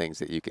different things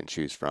that you can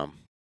choose from.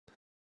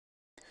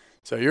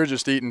 So you're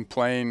just eating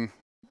plain.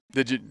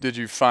 Did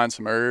you find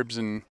some herbs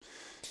and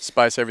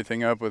spice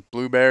everything up with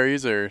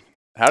blueberries, or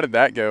how did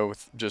that go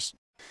with just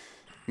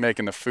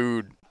making the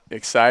food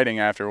exciting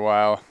after a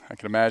while? I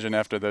can imagine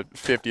after the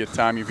 50th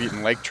time you've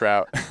eaten lake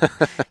trout,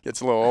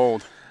 gets a little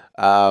old.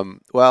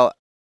 Well,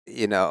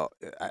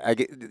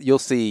 you'll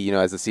see,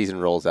 as the season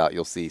rolls out,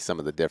 you'll see some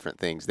of the different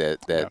things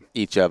that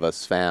each of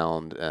us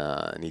found,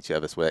 and each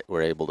of us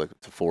were able to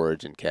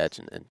forage and catch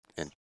and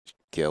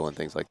kill and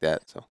things like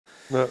that. So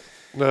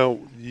now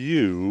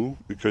you,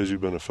 because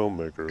you've been a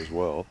filmmaker as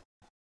well,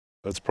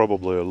 that's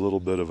probably a little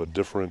bit of a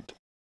different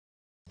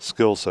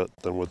skill set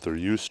than what they're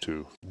used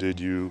to. Did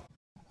you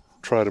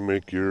try to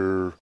make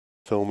your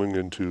filming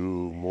into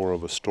more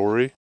of a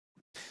story,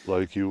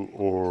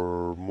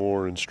 or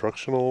more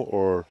instructional,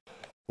 or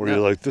were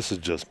you like, this is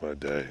just my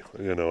day?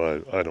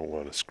 I don't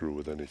want to screw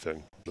with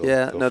anything.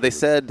 They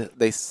said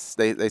they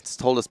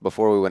told us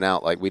before we went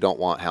out, like, we don't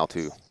want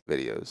how-to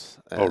videos.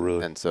 Oh,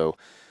 really? And so,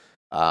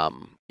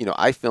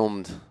 I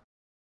filmed,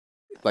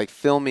 like,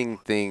 filming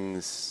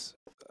things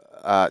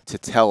to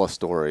tell a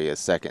story is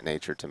second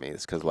nature to me.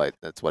 It's because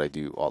that's what I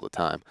do all the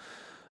time.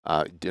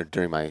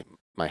 During my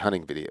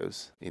hunting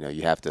videos,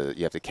 you have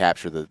to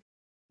capture the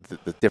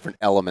different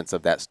elements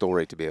of that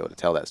story to be able to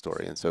tell that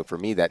story. And so for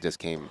me, that just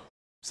came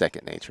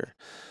second nature.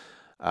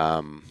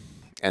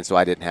 And so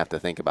I didn't have to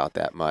think about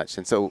that much.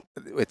 And so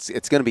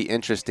it's going to be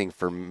interesting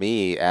for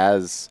me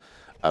as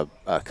a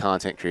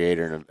content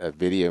creator and a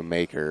video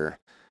maker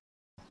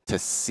to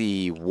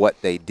see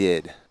what they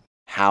did,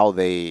 how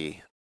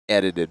they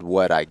edited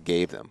what I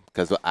gave them,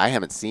 because I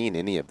haven't seen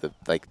any of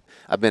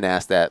I've been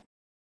asked that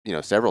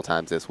several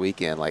times this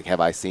weekend, like, have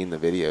I seen the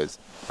videos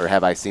or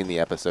have I seen the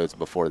episodes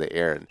before they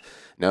air? And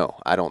no,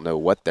 I don't know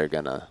what they're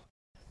gonna.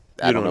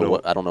 I don't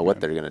know what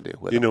they're gonna do.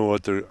 With you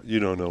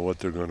don't know what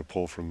they're going to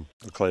pull from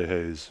the Clay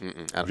Hayes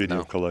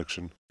video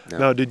collection. No.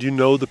 Now, did you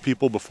know the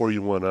people before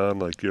you went on?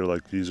 Like, you're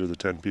like, these are the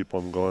 10 people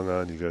I'm going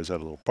on. You guys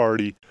had a little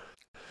party,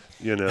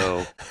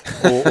 or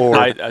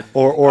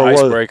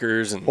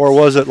icebreakers, or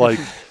was it like,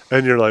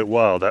 and you're like,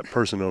 wow, that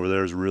person over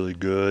there is really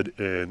good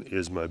and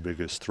is my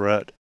biggest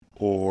threat,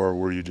 or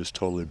were you just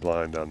totally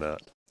blind on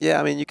that? Yeah,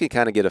 I mean, you can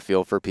kind of get a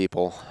feel for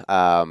people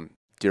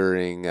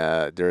during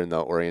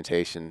the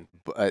orientation,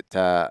 but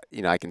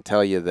I can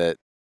tell you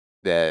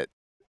that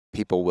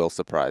people will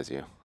surprise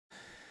you.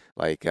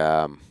 Like,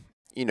 I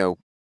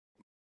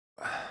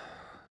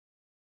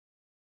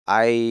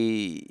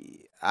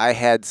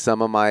had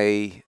some of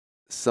my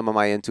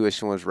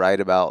intuition was right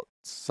about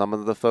some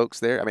of the folks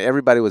there. I mean,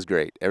 everybody was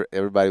great.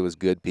 Everybody was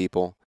good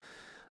people.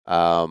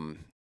 But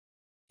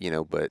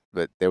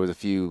there was a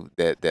few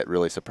that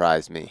really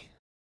surprised me,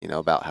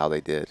 about how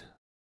they did,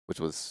 which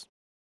was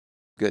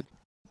good.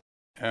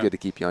 Yeah. Good to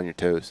keep you on your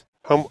toes.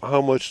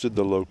 How much did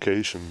the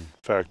location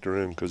factor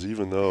in? Because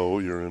even though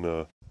you're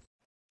in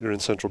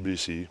central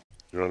BC,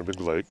 you're on a big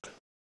lake.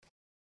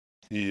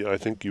 I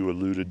think you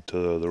alluded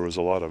to there was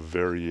a lot of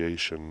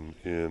variation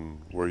in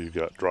where you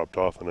got dropped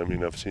off, and I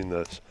mean, I've seen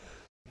this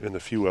in the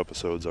few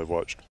episodes I've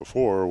watched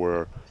before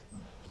where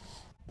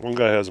one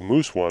guy has a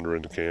moose wander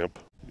into camp.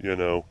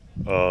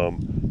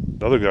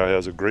 Another guy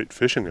has a great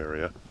fishing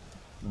area,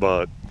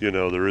 but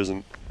there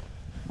isn't.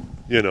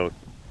 You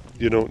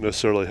don't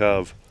necessarily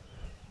have.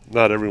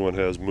 Not everyone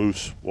has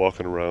moose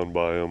walking around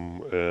by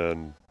them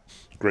and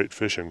great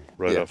fishing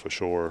right off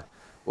ashore.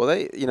 Well,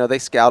 they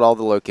scout all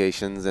the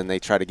locations and they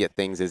try to get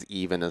things as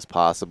even as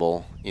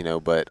possible,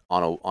 but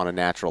on a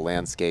natural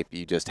landscape,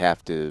 you just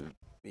have to,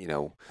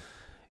 you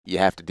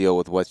have to deal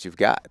with what you've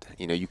got.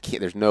 You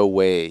can't, there's no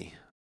way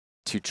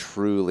to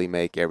truly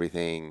make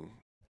everything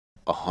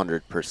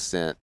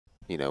 100%,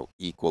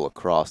 equal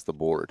across the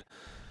board.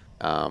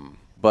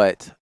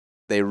 But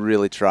they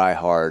really try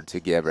hard to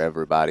give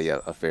everybody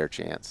a fair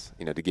chance,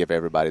 to give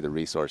everybody the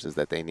resources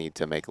that they need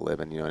to make a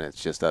living, and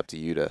it's just up to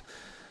you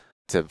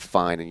to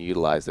find and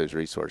utilize those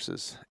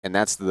resources. And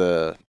that's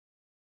the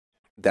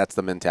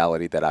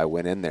mentality that I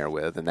went in there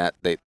with, and that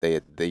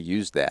they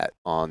used that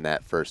on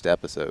that first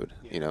episode.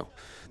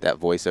 That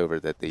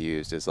voiceover that they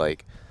used is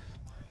like,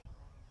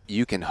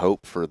 you can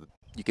hope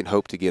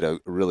to get a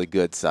really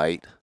good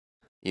site,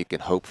 you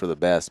can hope for the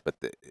best, but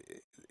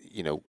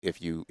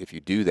if you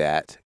do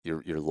that,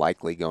 you're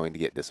likely going to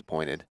get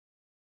disappointed.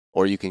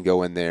 Or you can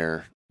go in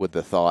there with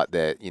the thought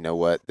that,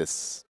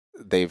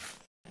 they've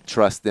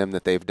trust them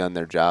that they've done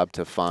their job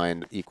to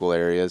find equal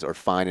areas, or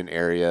find an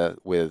area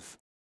with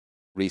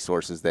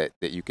resources that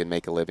you can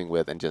make a living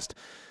with, and just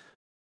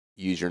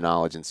use your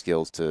knowledge and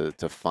skills to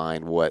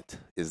find what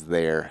is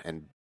there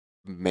and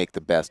make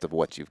the best of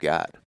what you've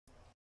got.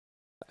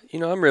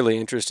 I'm really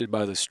interested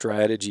by the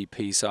strategy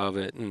piece of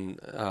it, and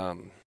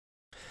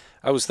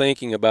I was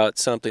thinking about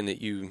something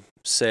that you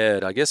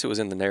said. I guess it was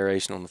in the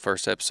narration on the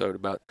first episode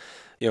about,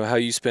 how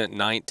you spent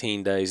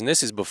 19 days, and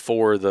this is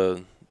before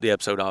the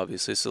episode,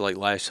 obviously. This is like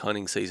last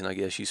hunting season, I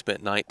guess. You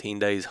spent 19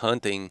 days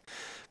hunting,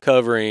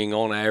 covering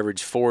on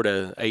average 4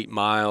 to 8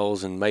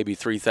 miles and maybe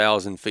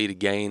 3,000 feet of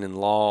gain and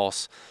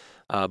loss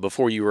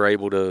before you were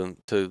able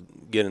to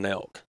get an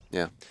elk.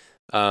 Yeah.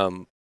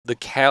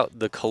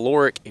 The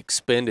caloric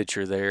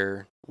expenditure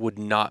there would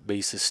not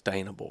be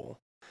sustainable.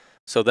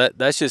 So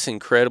that's just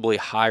incredibly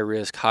high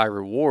risk, high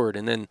reward.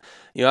 And then,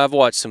 I've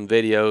watched some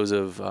videos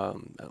of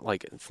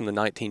like from the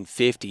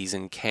 1950s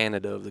in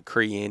Canada of the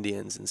Cree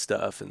Indians and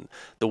stuff, and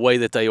the way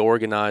that they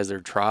organize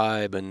their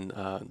tribe, and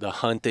the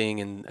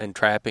hunting and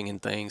trapping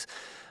and things.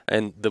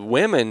 And the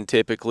women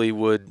typically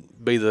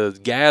would be the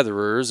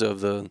gatherers of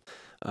the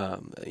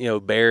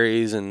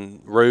berries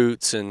and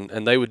roots,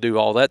 and they would do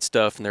all that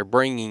stuff, and they're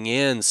bringing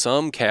in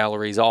some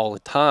calories all the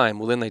time.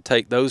 Well, then they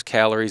take those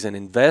calories and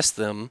invest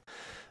them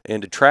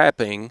into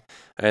trapping,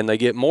 and they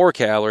get more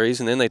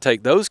calories, and then they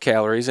take those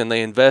calories and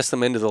they invest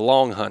them into the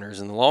long hunters,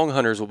 and the long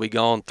hunters will be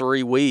gone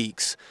 3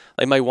 weeks.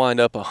 They may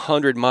wind up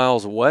 100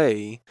 miles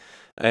away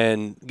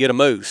and get a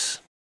moose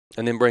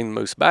and then bring the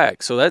moose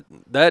back. So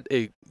that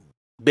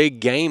big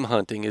game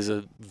hunting is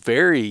a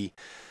very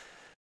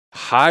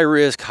high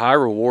risk, high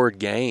reward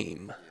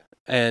game.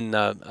 And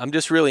I'm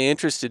just really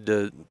interested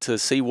to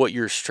see what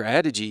your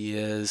strategy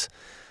is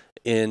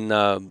in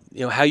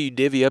how you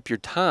divvy up your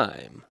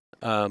time.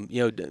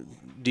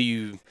 Do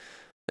you?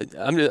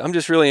 I'm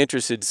just really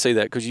interested to see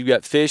that, because you've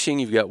got fishing,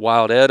 you've got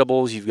wild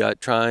edibles, you've got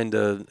trying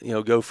to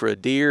go for a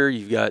deer,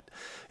 you've got,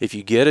 if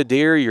you get a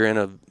deer, you're in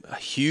a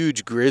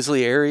huge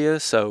grizzly area.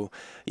 So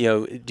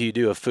do you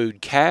do a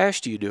food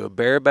cache? Do you do a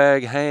bear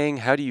bag hang?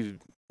 How do you?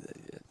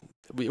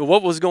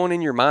 What was going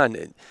in your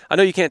mind? I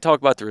know you can't talk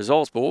about the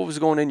results, but what was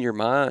going in your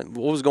mind?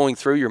 What was going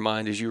through your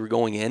mind as you were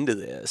going into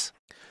this?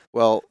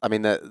 Well, I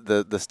mean,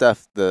 the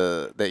stuff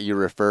that you're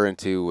referring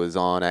to was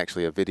on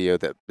actually a video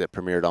that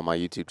premiered on my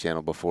YouTube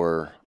channel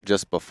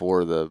just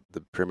before the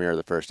premiere of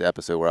the first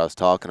episode, where I was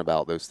talking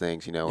about those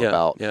things,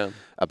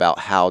 about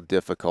how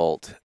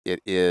difficult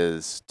it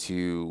is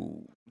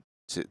to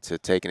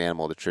take an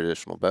animal with a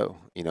traditional bow.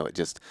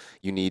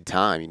 You need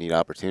time, you need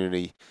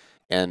opportunity,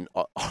 and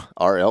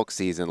our elk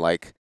season,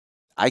 like,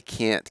 I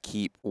can't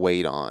keep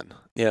weight on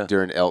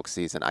during elk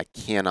season. I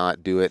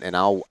cannot do it, and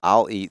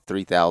I'll eat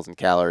 3,000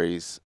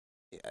 calories.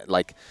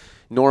 Like,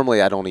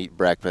 normally I don't eat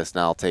breakfast,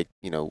 and I'll take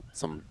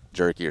some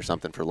jerky or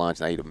something for lunch,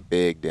 and I eat a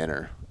big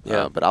dinner.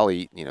 But I'll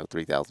eat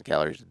 3,000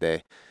 calories a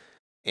day,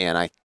 and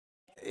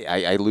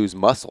I lose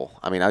muscle.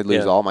 I mean, I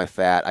lose all my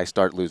fat. I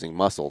start losing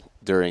muscle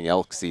during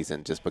elk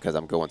season just because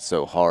I'm going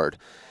so hard,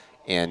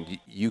 and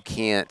you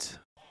can't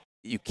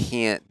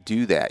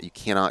do that. You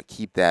cannot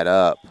keep that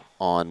up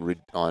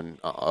on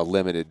a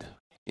limited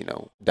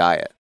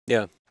diet.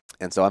 Yeah.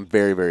 And so I'm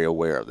very, very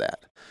aware of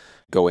that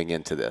going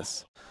into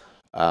this.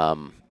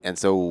 And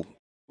so,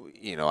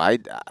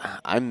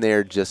 I'm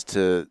there just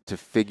to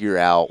figure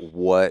out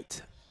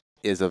what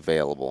is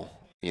available,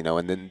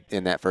 and then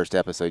in that first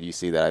episode, you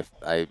see that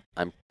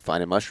I'm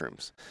finding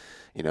mushrooms.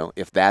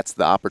 If that's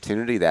the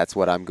opportunity, that's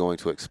what I'm going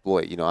to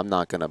exploit. I'm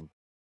not going to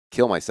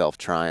kill myself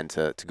trying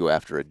to go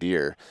after a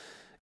deer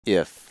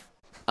if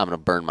I'm going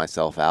to burn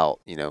myself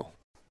out,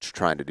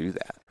 trying to do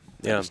that.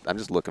 Yeah. I'm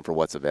just looking for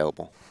what's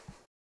available.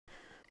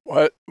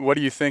 What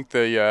do you think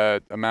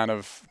the amount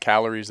of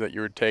calories that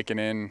you were taking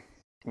in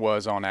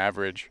was on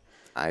average?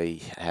 I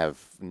have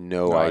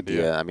no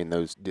idea. I mean,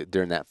 those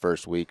during that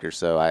first week or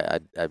so, I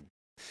have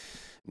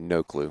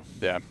no clue.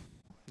 Yeah,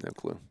 no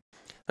clue.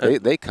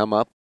 They come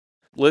up.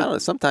 I don't know,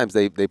 sometimes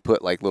they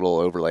put like little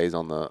overlays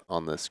on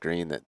the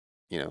screen that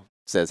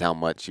says how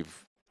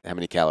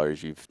many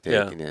calories you've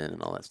taken in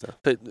and all that stuff.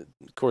 But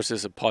of course, this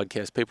is a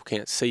podcast; people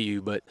can't see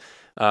you. But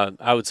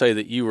I would say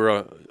that you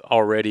were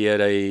already at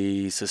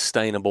a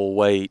sustainable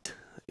weight.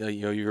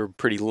 You're a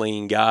pretty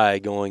lean guy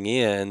going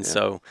in,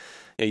 so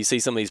You see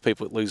some of these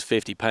people that lose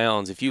 50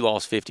 pounds. If you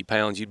lost 50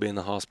 pounds, you'd be in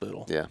the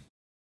hospital. Yeah.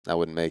 I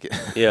wouldn't make it.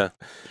 Yeah.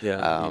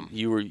 Yeah.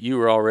 You You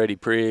were already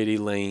pretty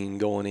lean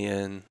going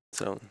in.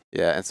 So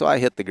Yeah, and so I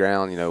hit the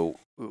ground.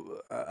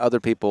 Other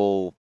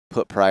people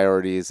put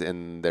priorities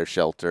in their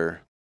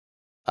shelter.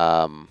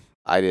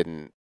 I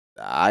didn't.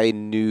 I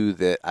knew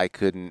that I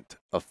couldn't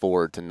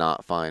afford to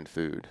not find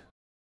food,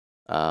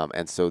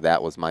 and so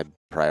that was my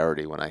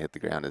priority when I hit the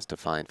ground, is to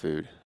find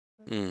food.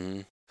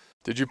 mhm.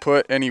 Did you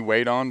put any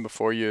weight on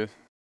before you?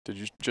 Did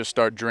you just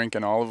start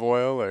drinking olive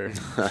oil, or?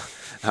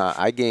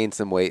 I gained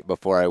some weight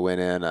before I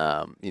went in.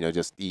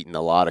 Just eating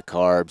a lot of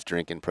carbs,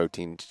 drinking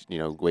protein,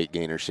 weight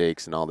gainer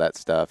shakes and all that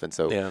stuff. And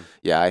so,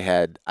 Yeah. I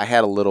had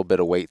a little bit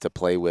of weight to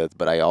play with,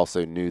 but I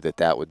also knew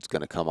that was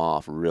going to come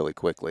off really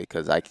quickly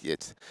because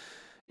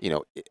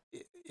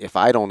if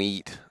I don't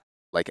eat,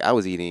 like I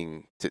was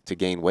eating to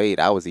gain weight,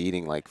 I was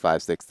eating like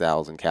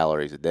 5,000-6,000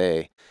 calories a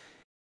day,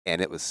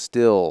 and it was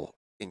still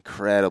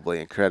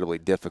incredibly, incredibly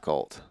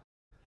difficult.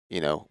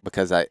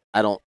 Because I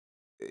don't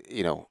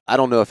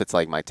know if it's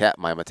like my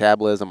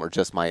metabolism or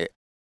just my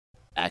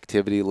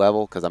activity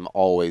level, because I'm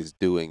always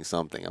doing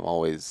something. I'm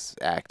always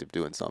active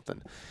doing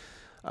something.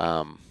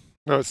 Now,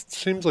 it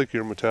seems like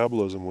your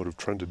metabolism would have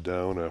trended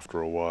down after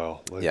a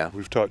while.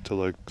 We've talked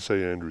to,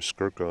 say, Andrew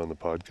Skirka on the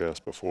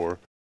podcast before.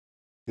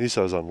 He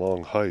says on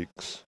long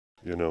hikes,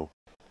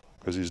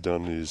 because he's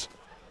done these,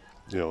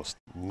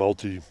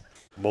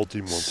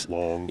 multi-month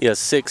long. Yeah,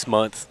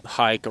 6-month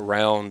hike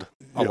around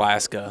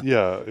Alaska.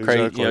 Yeah,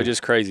 exactly.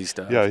 Just crazy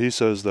stuff. Yeah, he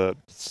says that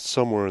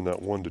somewhere in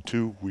that 1 to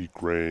 2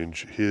 week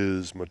range,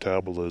 his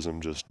metabolism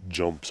just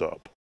jumps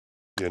up,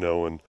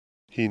 and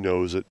he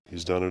knows it.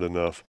 He's done it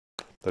enough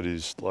that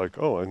he's like,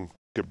 oh, I can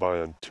get by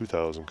on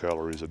 2,000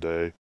 calories a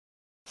day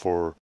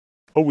for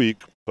a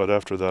week, but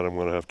after that, I'm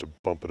going to have to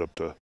bump it up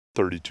to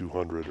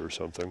 3,200 or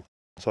something.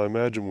 So I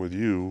imagine with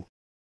you,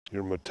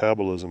 your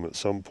metabolism at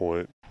some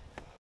point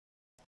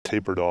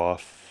tapered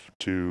off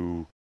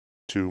to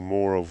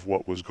more of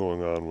what was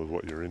going on with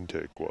what your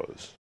intake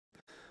was.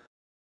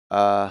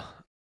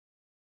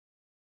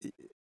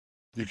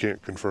 You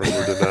can't confirm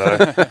or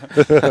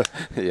deny.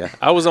 Yeah.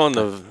 I was on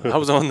the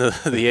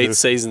 8th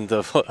season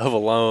of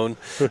Alone.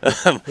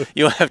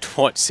 You'll have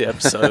to watch the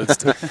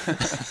episodes.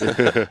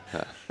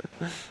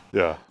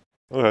 Yeah.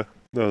 Okay.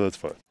 No, that's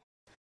fine.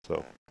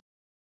 So,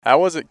 How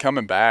was it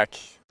coming back?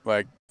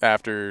 Like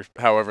after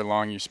however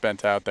long you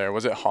spent out there,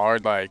 was it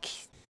hard? Like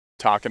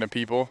talking to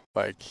people?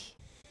 Like.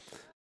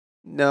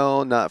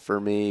 No, not for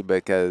me,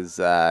 because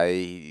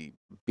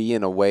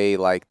being away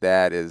like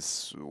that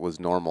was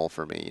normal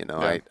for me.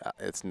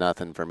 It's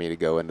nothing for me to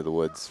go into the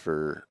woods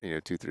for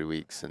 2-3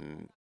 weeks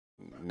and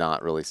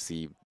not really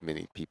see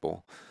many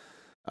people.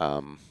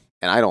 And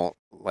I don't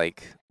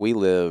we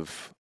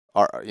live.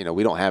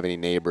 We don't have any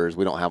neighbors.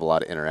 We don't have a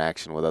lot of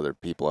interaction with other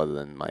people other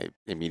than my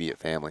immediate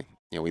family.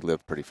 We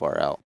live pretty far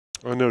out.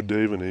 I know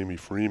Dave and Amy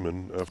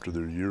Freeman, after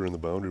their year in the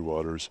Boundary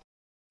Waters,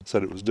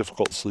 said it was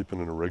difficult sleeping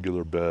in a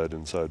regular bed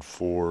inside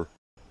 4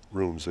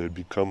 rooms. They had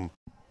become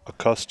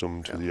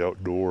accustomed to the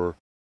outdoor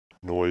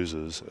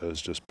noises as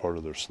just part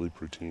of their sleep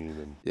routine.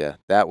 And yeah,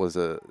 that was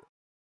a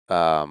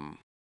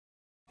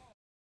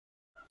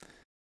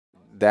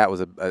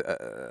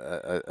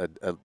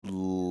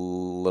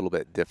little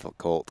bit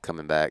difficult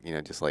coming back.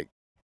 Just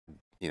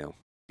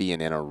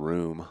being in a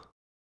room,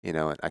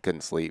 and I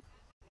couldn't sleep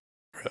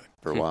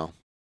for a while.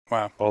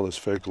 Wow. All this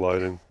fake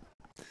lighting.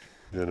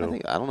 I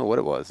don't know what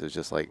it was. It was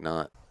just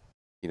not,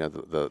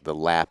 the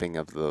lapping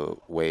of the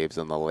waves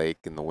on the lake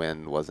and the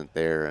wind wasn't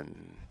there,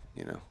 and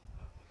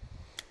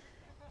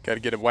Got to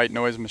get a white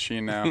noise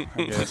machine now,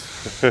 I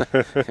guess.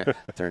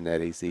 Turn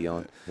that AC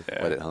on,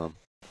 let it hum.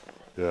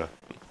 Yeah.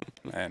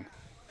 Man.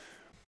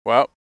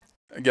 Well,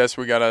 I guess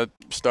we got to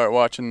start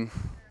watching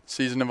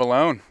Season of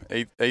Alone,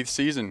 eighth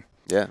season.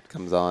 Yeah, it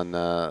comes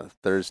on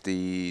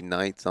Thursday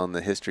nights on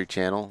the History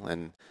Channel,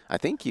 and I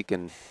think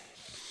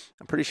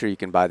I'm pretty sure you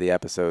can buy the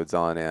episodes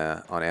on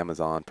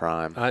Amazon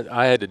Prime.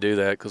 I had to do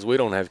that because we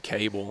don't have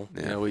cable.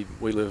 Yeah. We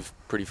live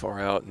pretty far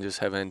out and just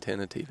have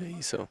antenna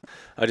TV. So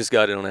I just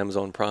got it on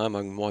Amazon Prime. I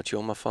can watch it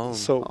on my phone.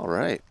 So, all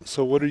right.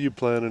 So what are you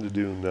planning to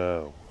do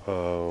now?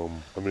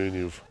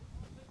 You've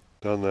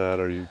done that.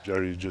 Are you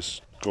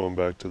just going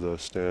back to the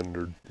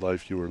standard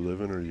life you were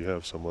living, or you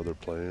have some other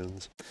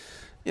plans?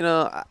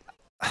 I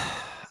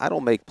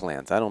don't make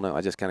plans. I don't know.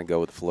 I just kind of go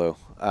with the flow.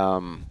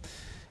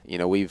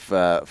 We've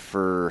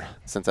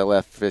since I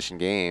left Fish and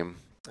Game,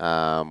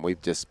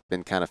 we've just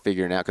been kind of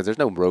figuring out, because there's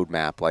no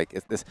roadmap.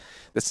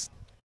 This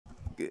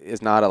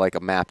is not a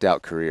mapped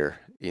out career.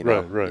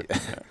 Right.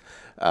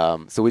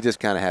 So we just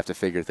kind of have to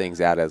figure things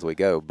out as we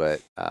go.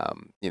 But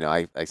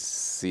I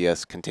see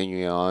us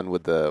continuing on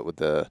with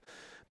the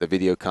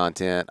video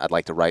content. I'd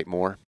like to write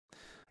more.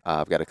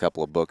 I've got a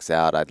couple of books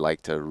out. I'd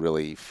like to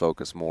really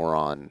focus more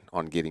on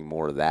getting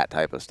more of that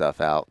type of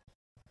stuff out,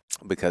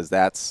 because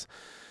that's,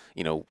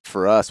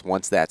 for us,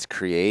 once that's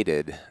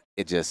created,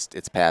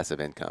 it's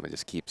passive income. It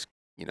just keeps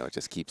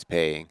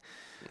paying.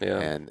 Yeah.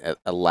 And it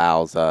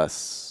allows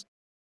us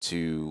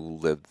to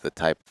live the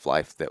type of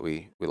life that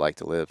we like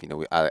to live.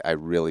 I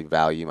really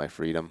value my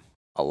freedom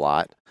a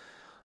lot,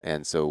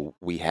 and so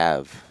we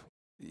have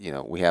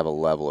a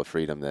level of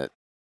freedom that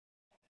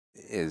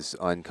is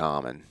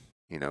uncommon,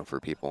 for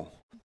people.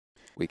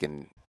 We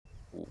can,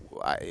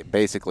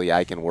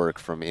 I can work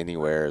from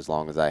anywhere as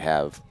long as I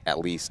have at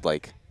least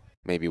like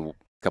maybe a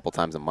couple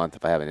times a month.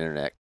 If I have an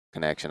internet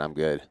connection, I'm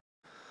good.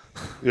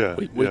 Yeah.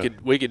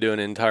 We could do an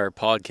entire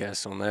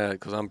podcast on that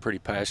because I'm pretty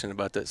passionate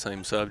about that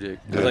same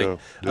subject. Ditto.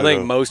 I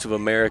think most of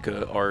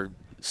America are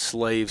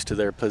slaves to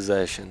their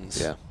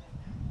possessions. Yeah.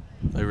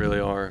 They really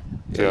are.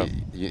 Yeah.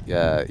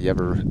 You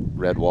ever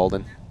read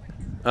Walden?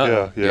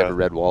 Yeah. You ever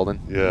read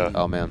Walden? Yeah.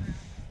 Oh man.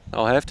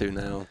 I'll have to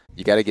now.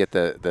 You got to get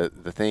the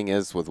thing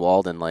is with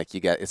Walden, like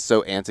it's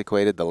so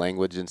antiquated, the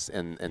language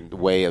and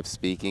way of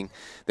speaking,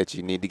 that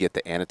you need to get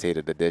the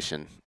annotated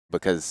edition,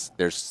 because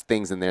there's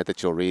things in there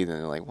that you'll read and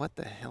you're like, what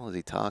the hell is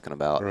he talking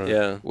about? Right.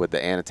 Yeah. With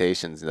the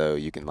annotations though,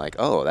 you can like,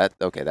 oh,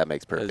 that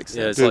makes perfect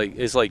Yeah, sense.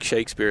 it's like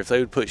Shakespeare. If they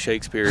would put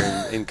Shakespeare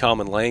in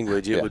common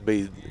language, it would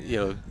be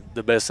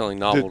the best-selling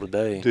novel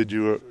today. Did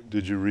you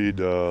read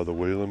the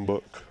Whalen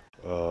book?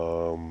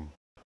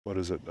 What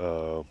is it?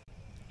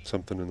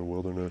 Something in the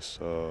Wilderness.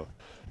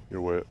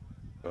 Your way.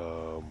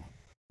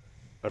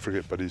 I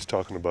forget, but he's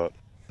talking about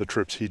the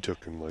trips he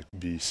took in like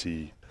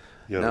BC.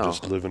 No.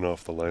 Just living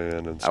off the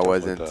land and stuff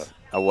like that.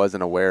 I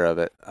wasn't aware of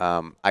it.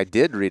 I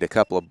did read a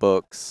couple of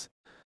books.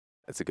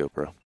 That's a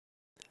GoPro.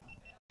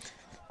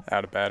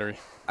 Out of battery.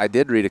 I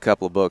did read a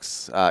couple of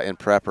books in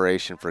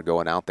preparation for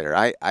going out there.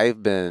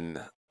 I've been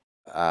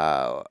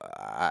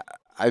a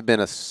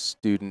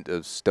student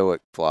of Stoic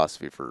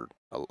philosophy for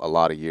a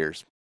lot of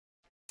years,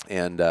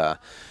 and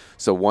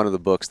so one of the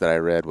books that I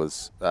read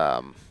was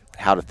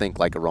How to Think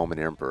Like a Roman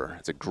Emperor.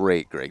 It's a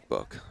great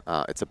book.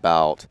 It's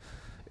about,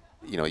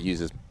 it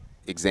uses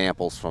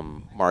examples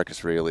from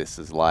Marcus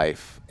Aurelius's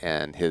life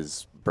and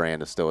his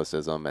brand of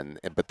Stoicism,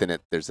 but then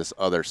there's this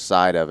other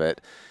side of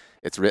it.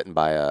 It's written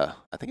by a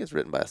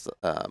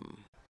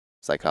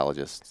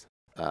psychologist.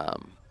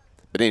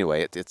 But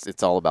anyway,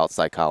 it's all about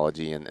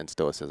psychology and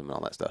Stoicism and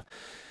all that stuff.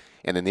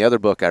 And then the other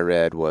book I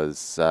read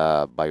was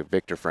by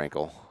Viktor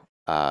Frankl.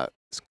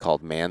 It's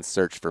called Man's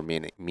Search for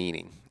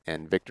Meaning.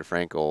 And Viktor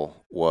Frankl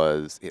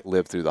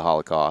lived through the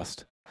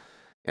Holocaust.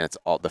 And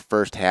the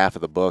first half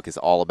of the book is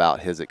all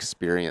about his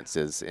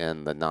experiences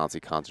in the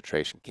Nazi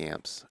concentration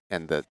camps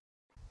and the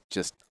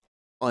just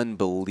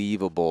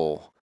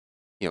unbelievable,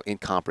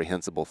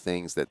 incomprehensible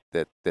things that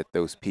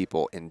those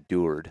people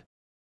endured.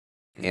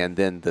 And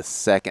then the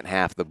second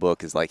half of the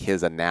book is like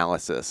his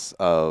analysis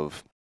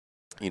of,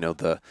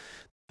 the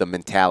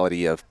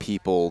mentality of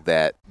people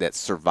that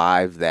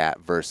survived that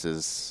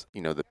versus,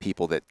 the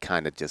people that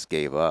kind of just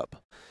gave up.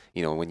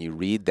 When you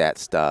read that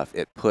stuff,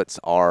 it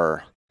puts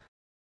our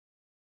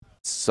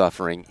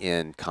suffering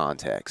in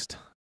context.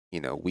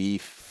 We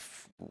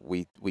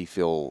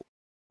feel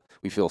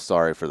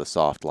sorry for the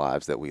soft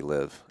lives that we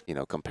live,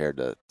 compared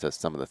to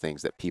some of the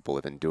things that people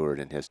have endured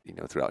in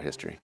throughout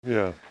history.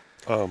 Yeah.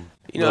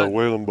 The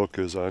Whalen book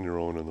is On Your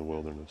Own in the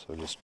Wilderness. I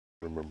just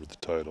remembered the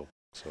title.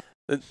 So.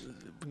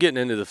 Getting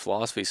into the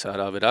philosophy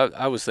side of it,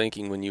 I was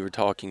thinking when you were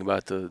talking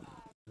about the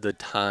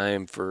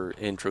time for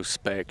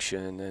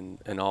introspection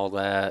and all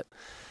that,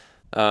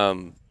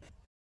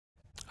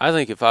 I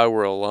think if I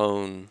were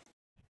alone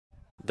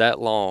that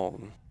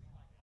long,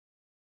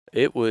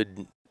 it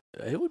would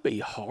be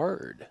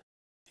hard,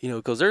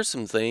 because there's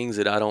some things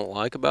that I don't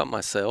like about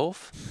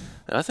myself.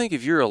 And I think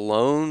if you're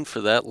alone for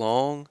that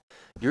long,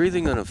 you're either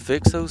going to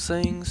fix those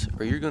things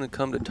or you're going to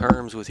come to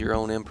terms with your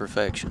own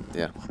imperfection.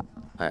 Yeah.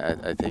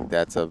 I think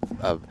that's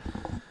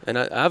and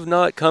I've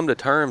not come to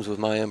terms with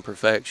my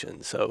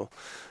imperfection, so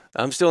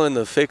I'm still in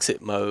the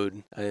fix-it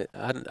mode.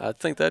 I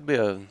think that'd be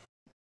I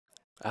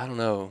don't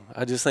know.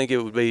 I just think it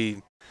would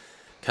be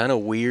kind of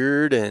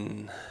weird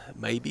and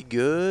maybe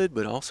good,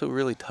 but also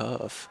really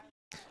tough.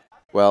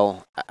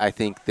 Well, I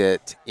think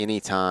that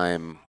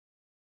anytime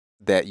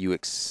that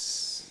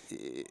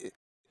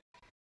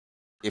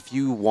if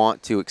you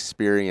want to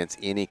experience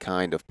any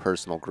kind of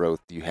personal growth,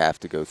 you have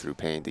to go through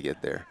pain to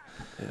get there.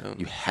 Yeah.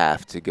 You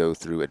have to go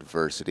through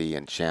adversity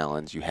and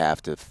challenge. You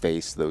have to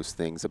face those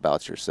things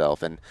about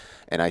yourself. And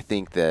I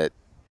think that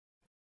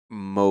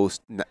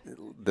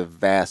the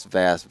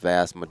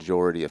vast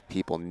majority of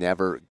people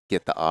never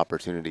get the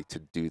opportunity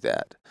to do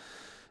that.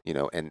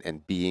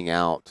 And being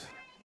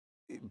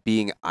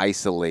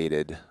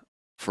isolated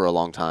for a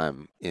long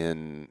time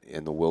in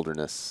the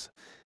wilderness,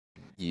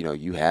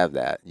 you have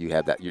that.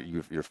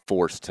 You're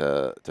forced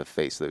to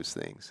face those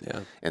things.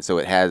 Yeah. And so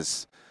it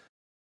has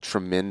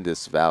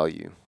tremendous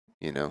value,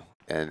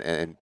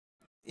 and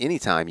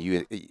anytime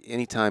you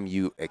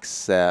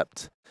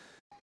accept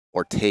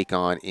or take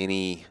on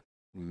any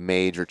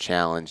major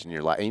challenge in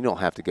your life, and you don't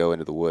have to go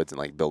into the woods and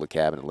like build a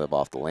cabin and live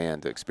off the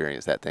land to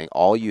experience that thing.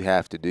 All you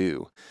have to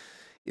do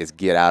is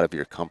get out of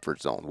your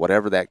comfort zone,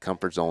 whatever that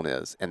comfort zone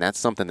is. And that's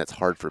something that's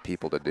hard for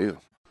people to do,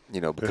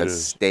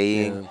 because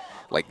staying,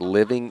 like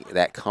living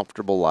that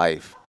comfortable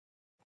life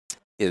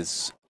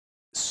is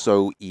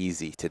so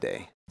easy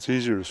today. It's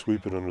easier to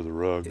sweep it under the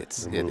rug and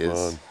It move on.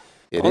 is.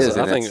 It Also, is.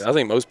 And I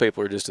think most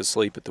people are just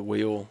asleep at the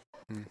wheel.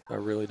 I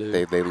really do.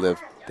 they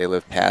live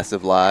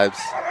passive lives.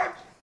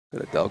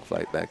 Got a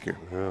dogfight back here.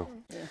 Yeah.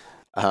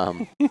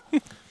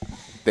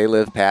 They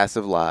live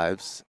passive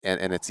lives,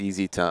 and it's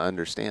easy to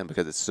understand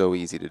because it's so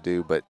easy to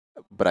do. But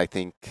I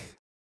think,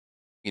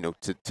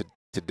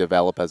 to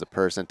develop as a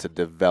person, to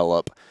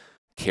develop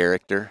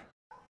character,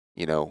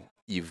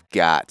 you've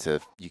got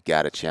to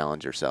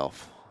challenge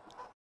yourself.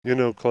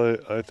 Clay,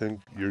 I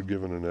think you're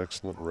giving an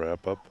excellent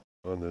wrap up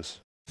on this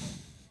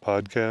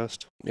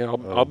podcast. Yeah,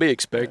 I'll be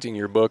expecting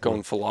your book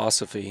on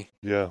philosophy.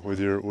 Yeah,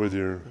 with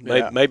your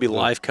Maybe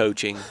life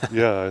coaching.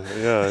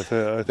 I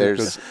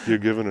think you're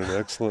giving an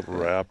excellent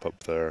wrap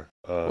up there.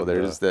 Well,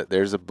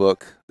 there's a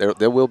book.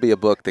 There will be a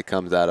book that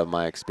comes out of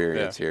my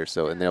experience here.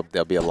 So, and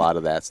there'll be a lot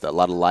of that stuff, a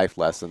lot of life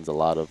lessons, a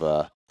lot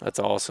of That's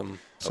awesome.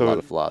 a lot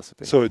of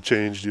philosophy. So it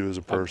changed you as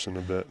a person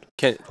a bit.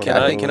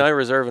 Can I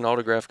reserve an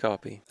autographed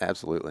copy?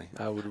 Absolutely.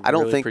 I would. I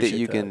don't really think that appreciate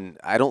you can.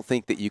 I don't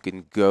think that you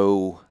can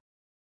go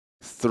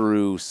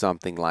through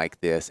something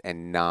like this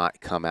and not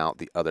come out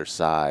the other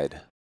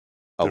side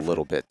a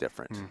little bit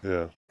different.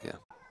 Yeah. Yeah.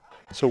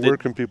 So where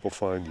can people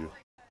find you?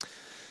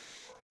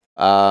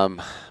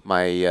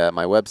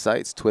 My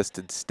website's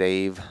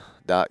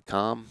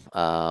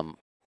twistedstave.com.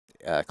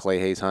 Clay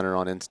Hayes Hunter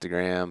on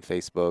Instagram,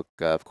 Facebook,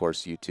 of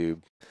course,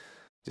 YouTube.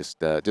 Just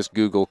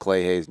Google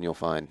Clay Hayes and you'll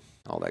find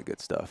all that good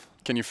stuff.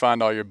 Can you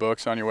find all your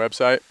books on your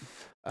website?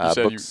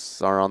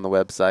 Books are on the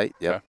website.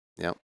 Yep. Okay.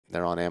 Yep.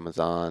 They're on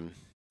Amazon.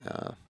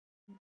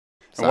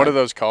 And what are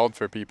those called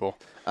for people?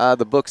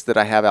 The books that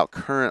I have out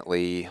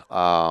currently,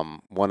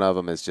 one of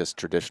them is just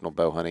traditional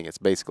bow hunting. It's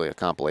basically a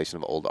compilation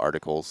of old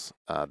articles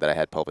that I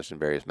had published in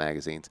various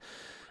magazines.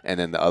 And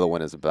then the other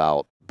one is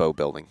about bow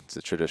building. It's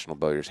a traditional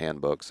bowyer's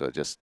handbook, so it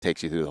just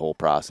takes you through the whole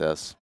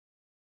process.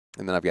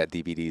 And then I've got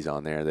DVDs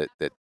on there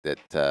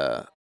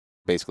that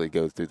basically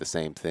go through the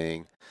same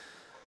thing.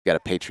 Got a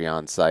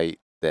Patreon site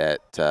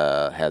that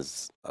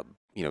has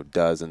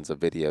dozens of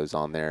videos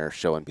on there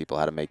showing people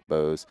how to make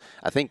bows.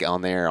 I think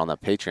on the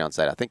Patreon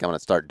site, I think I'm going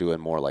to start doing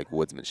more like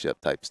woodsmanship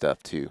type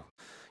stuff too.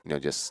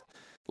 Just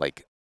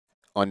like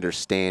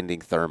understanding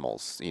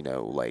thermals,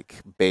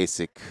 like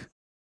basic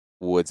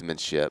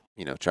woodsmanship,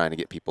 trying to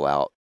get people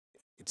out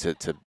to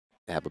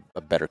have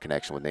a better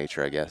connection with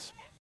nature, I guess.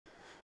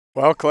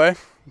 Well, Clay,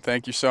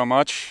 thank you so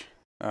much.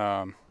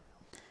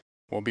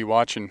 We'll be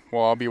watching.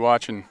 Well, I'll be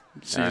watching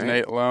season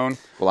 8 alone.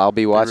 Well, I'll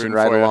be watching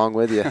right along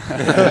with you.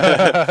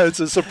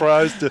 It's a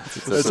surprise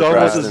it's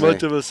almost as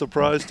much of a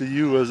surprise to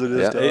you as it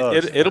is to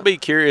us. It'll be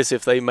curious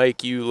if they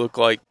make you look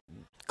like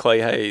Clay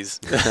Hayes.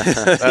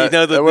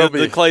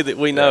 The Clay that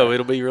we know.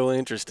 It'll be really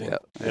interesting.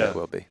 Yeah, it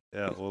will be.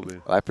 Yeah, it will be.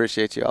 Well, I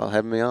appreciate you all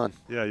having me on.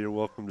 Yeah, you're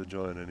welcome to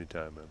join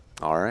anytime, man.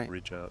 All right.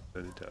 Reach out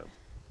anytime.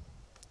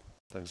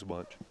 Thanks a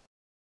bunch.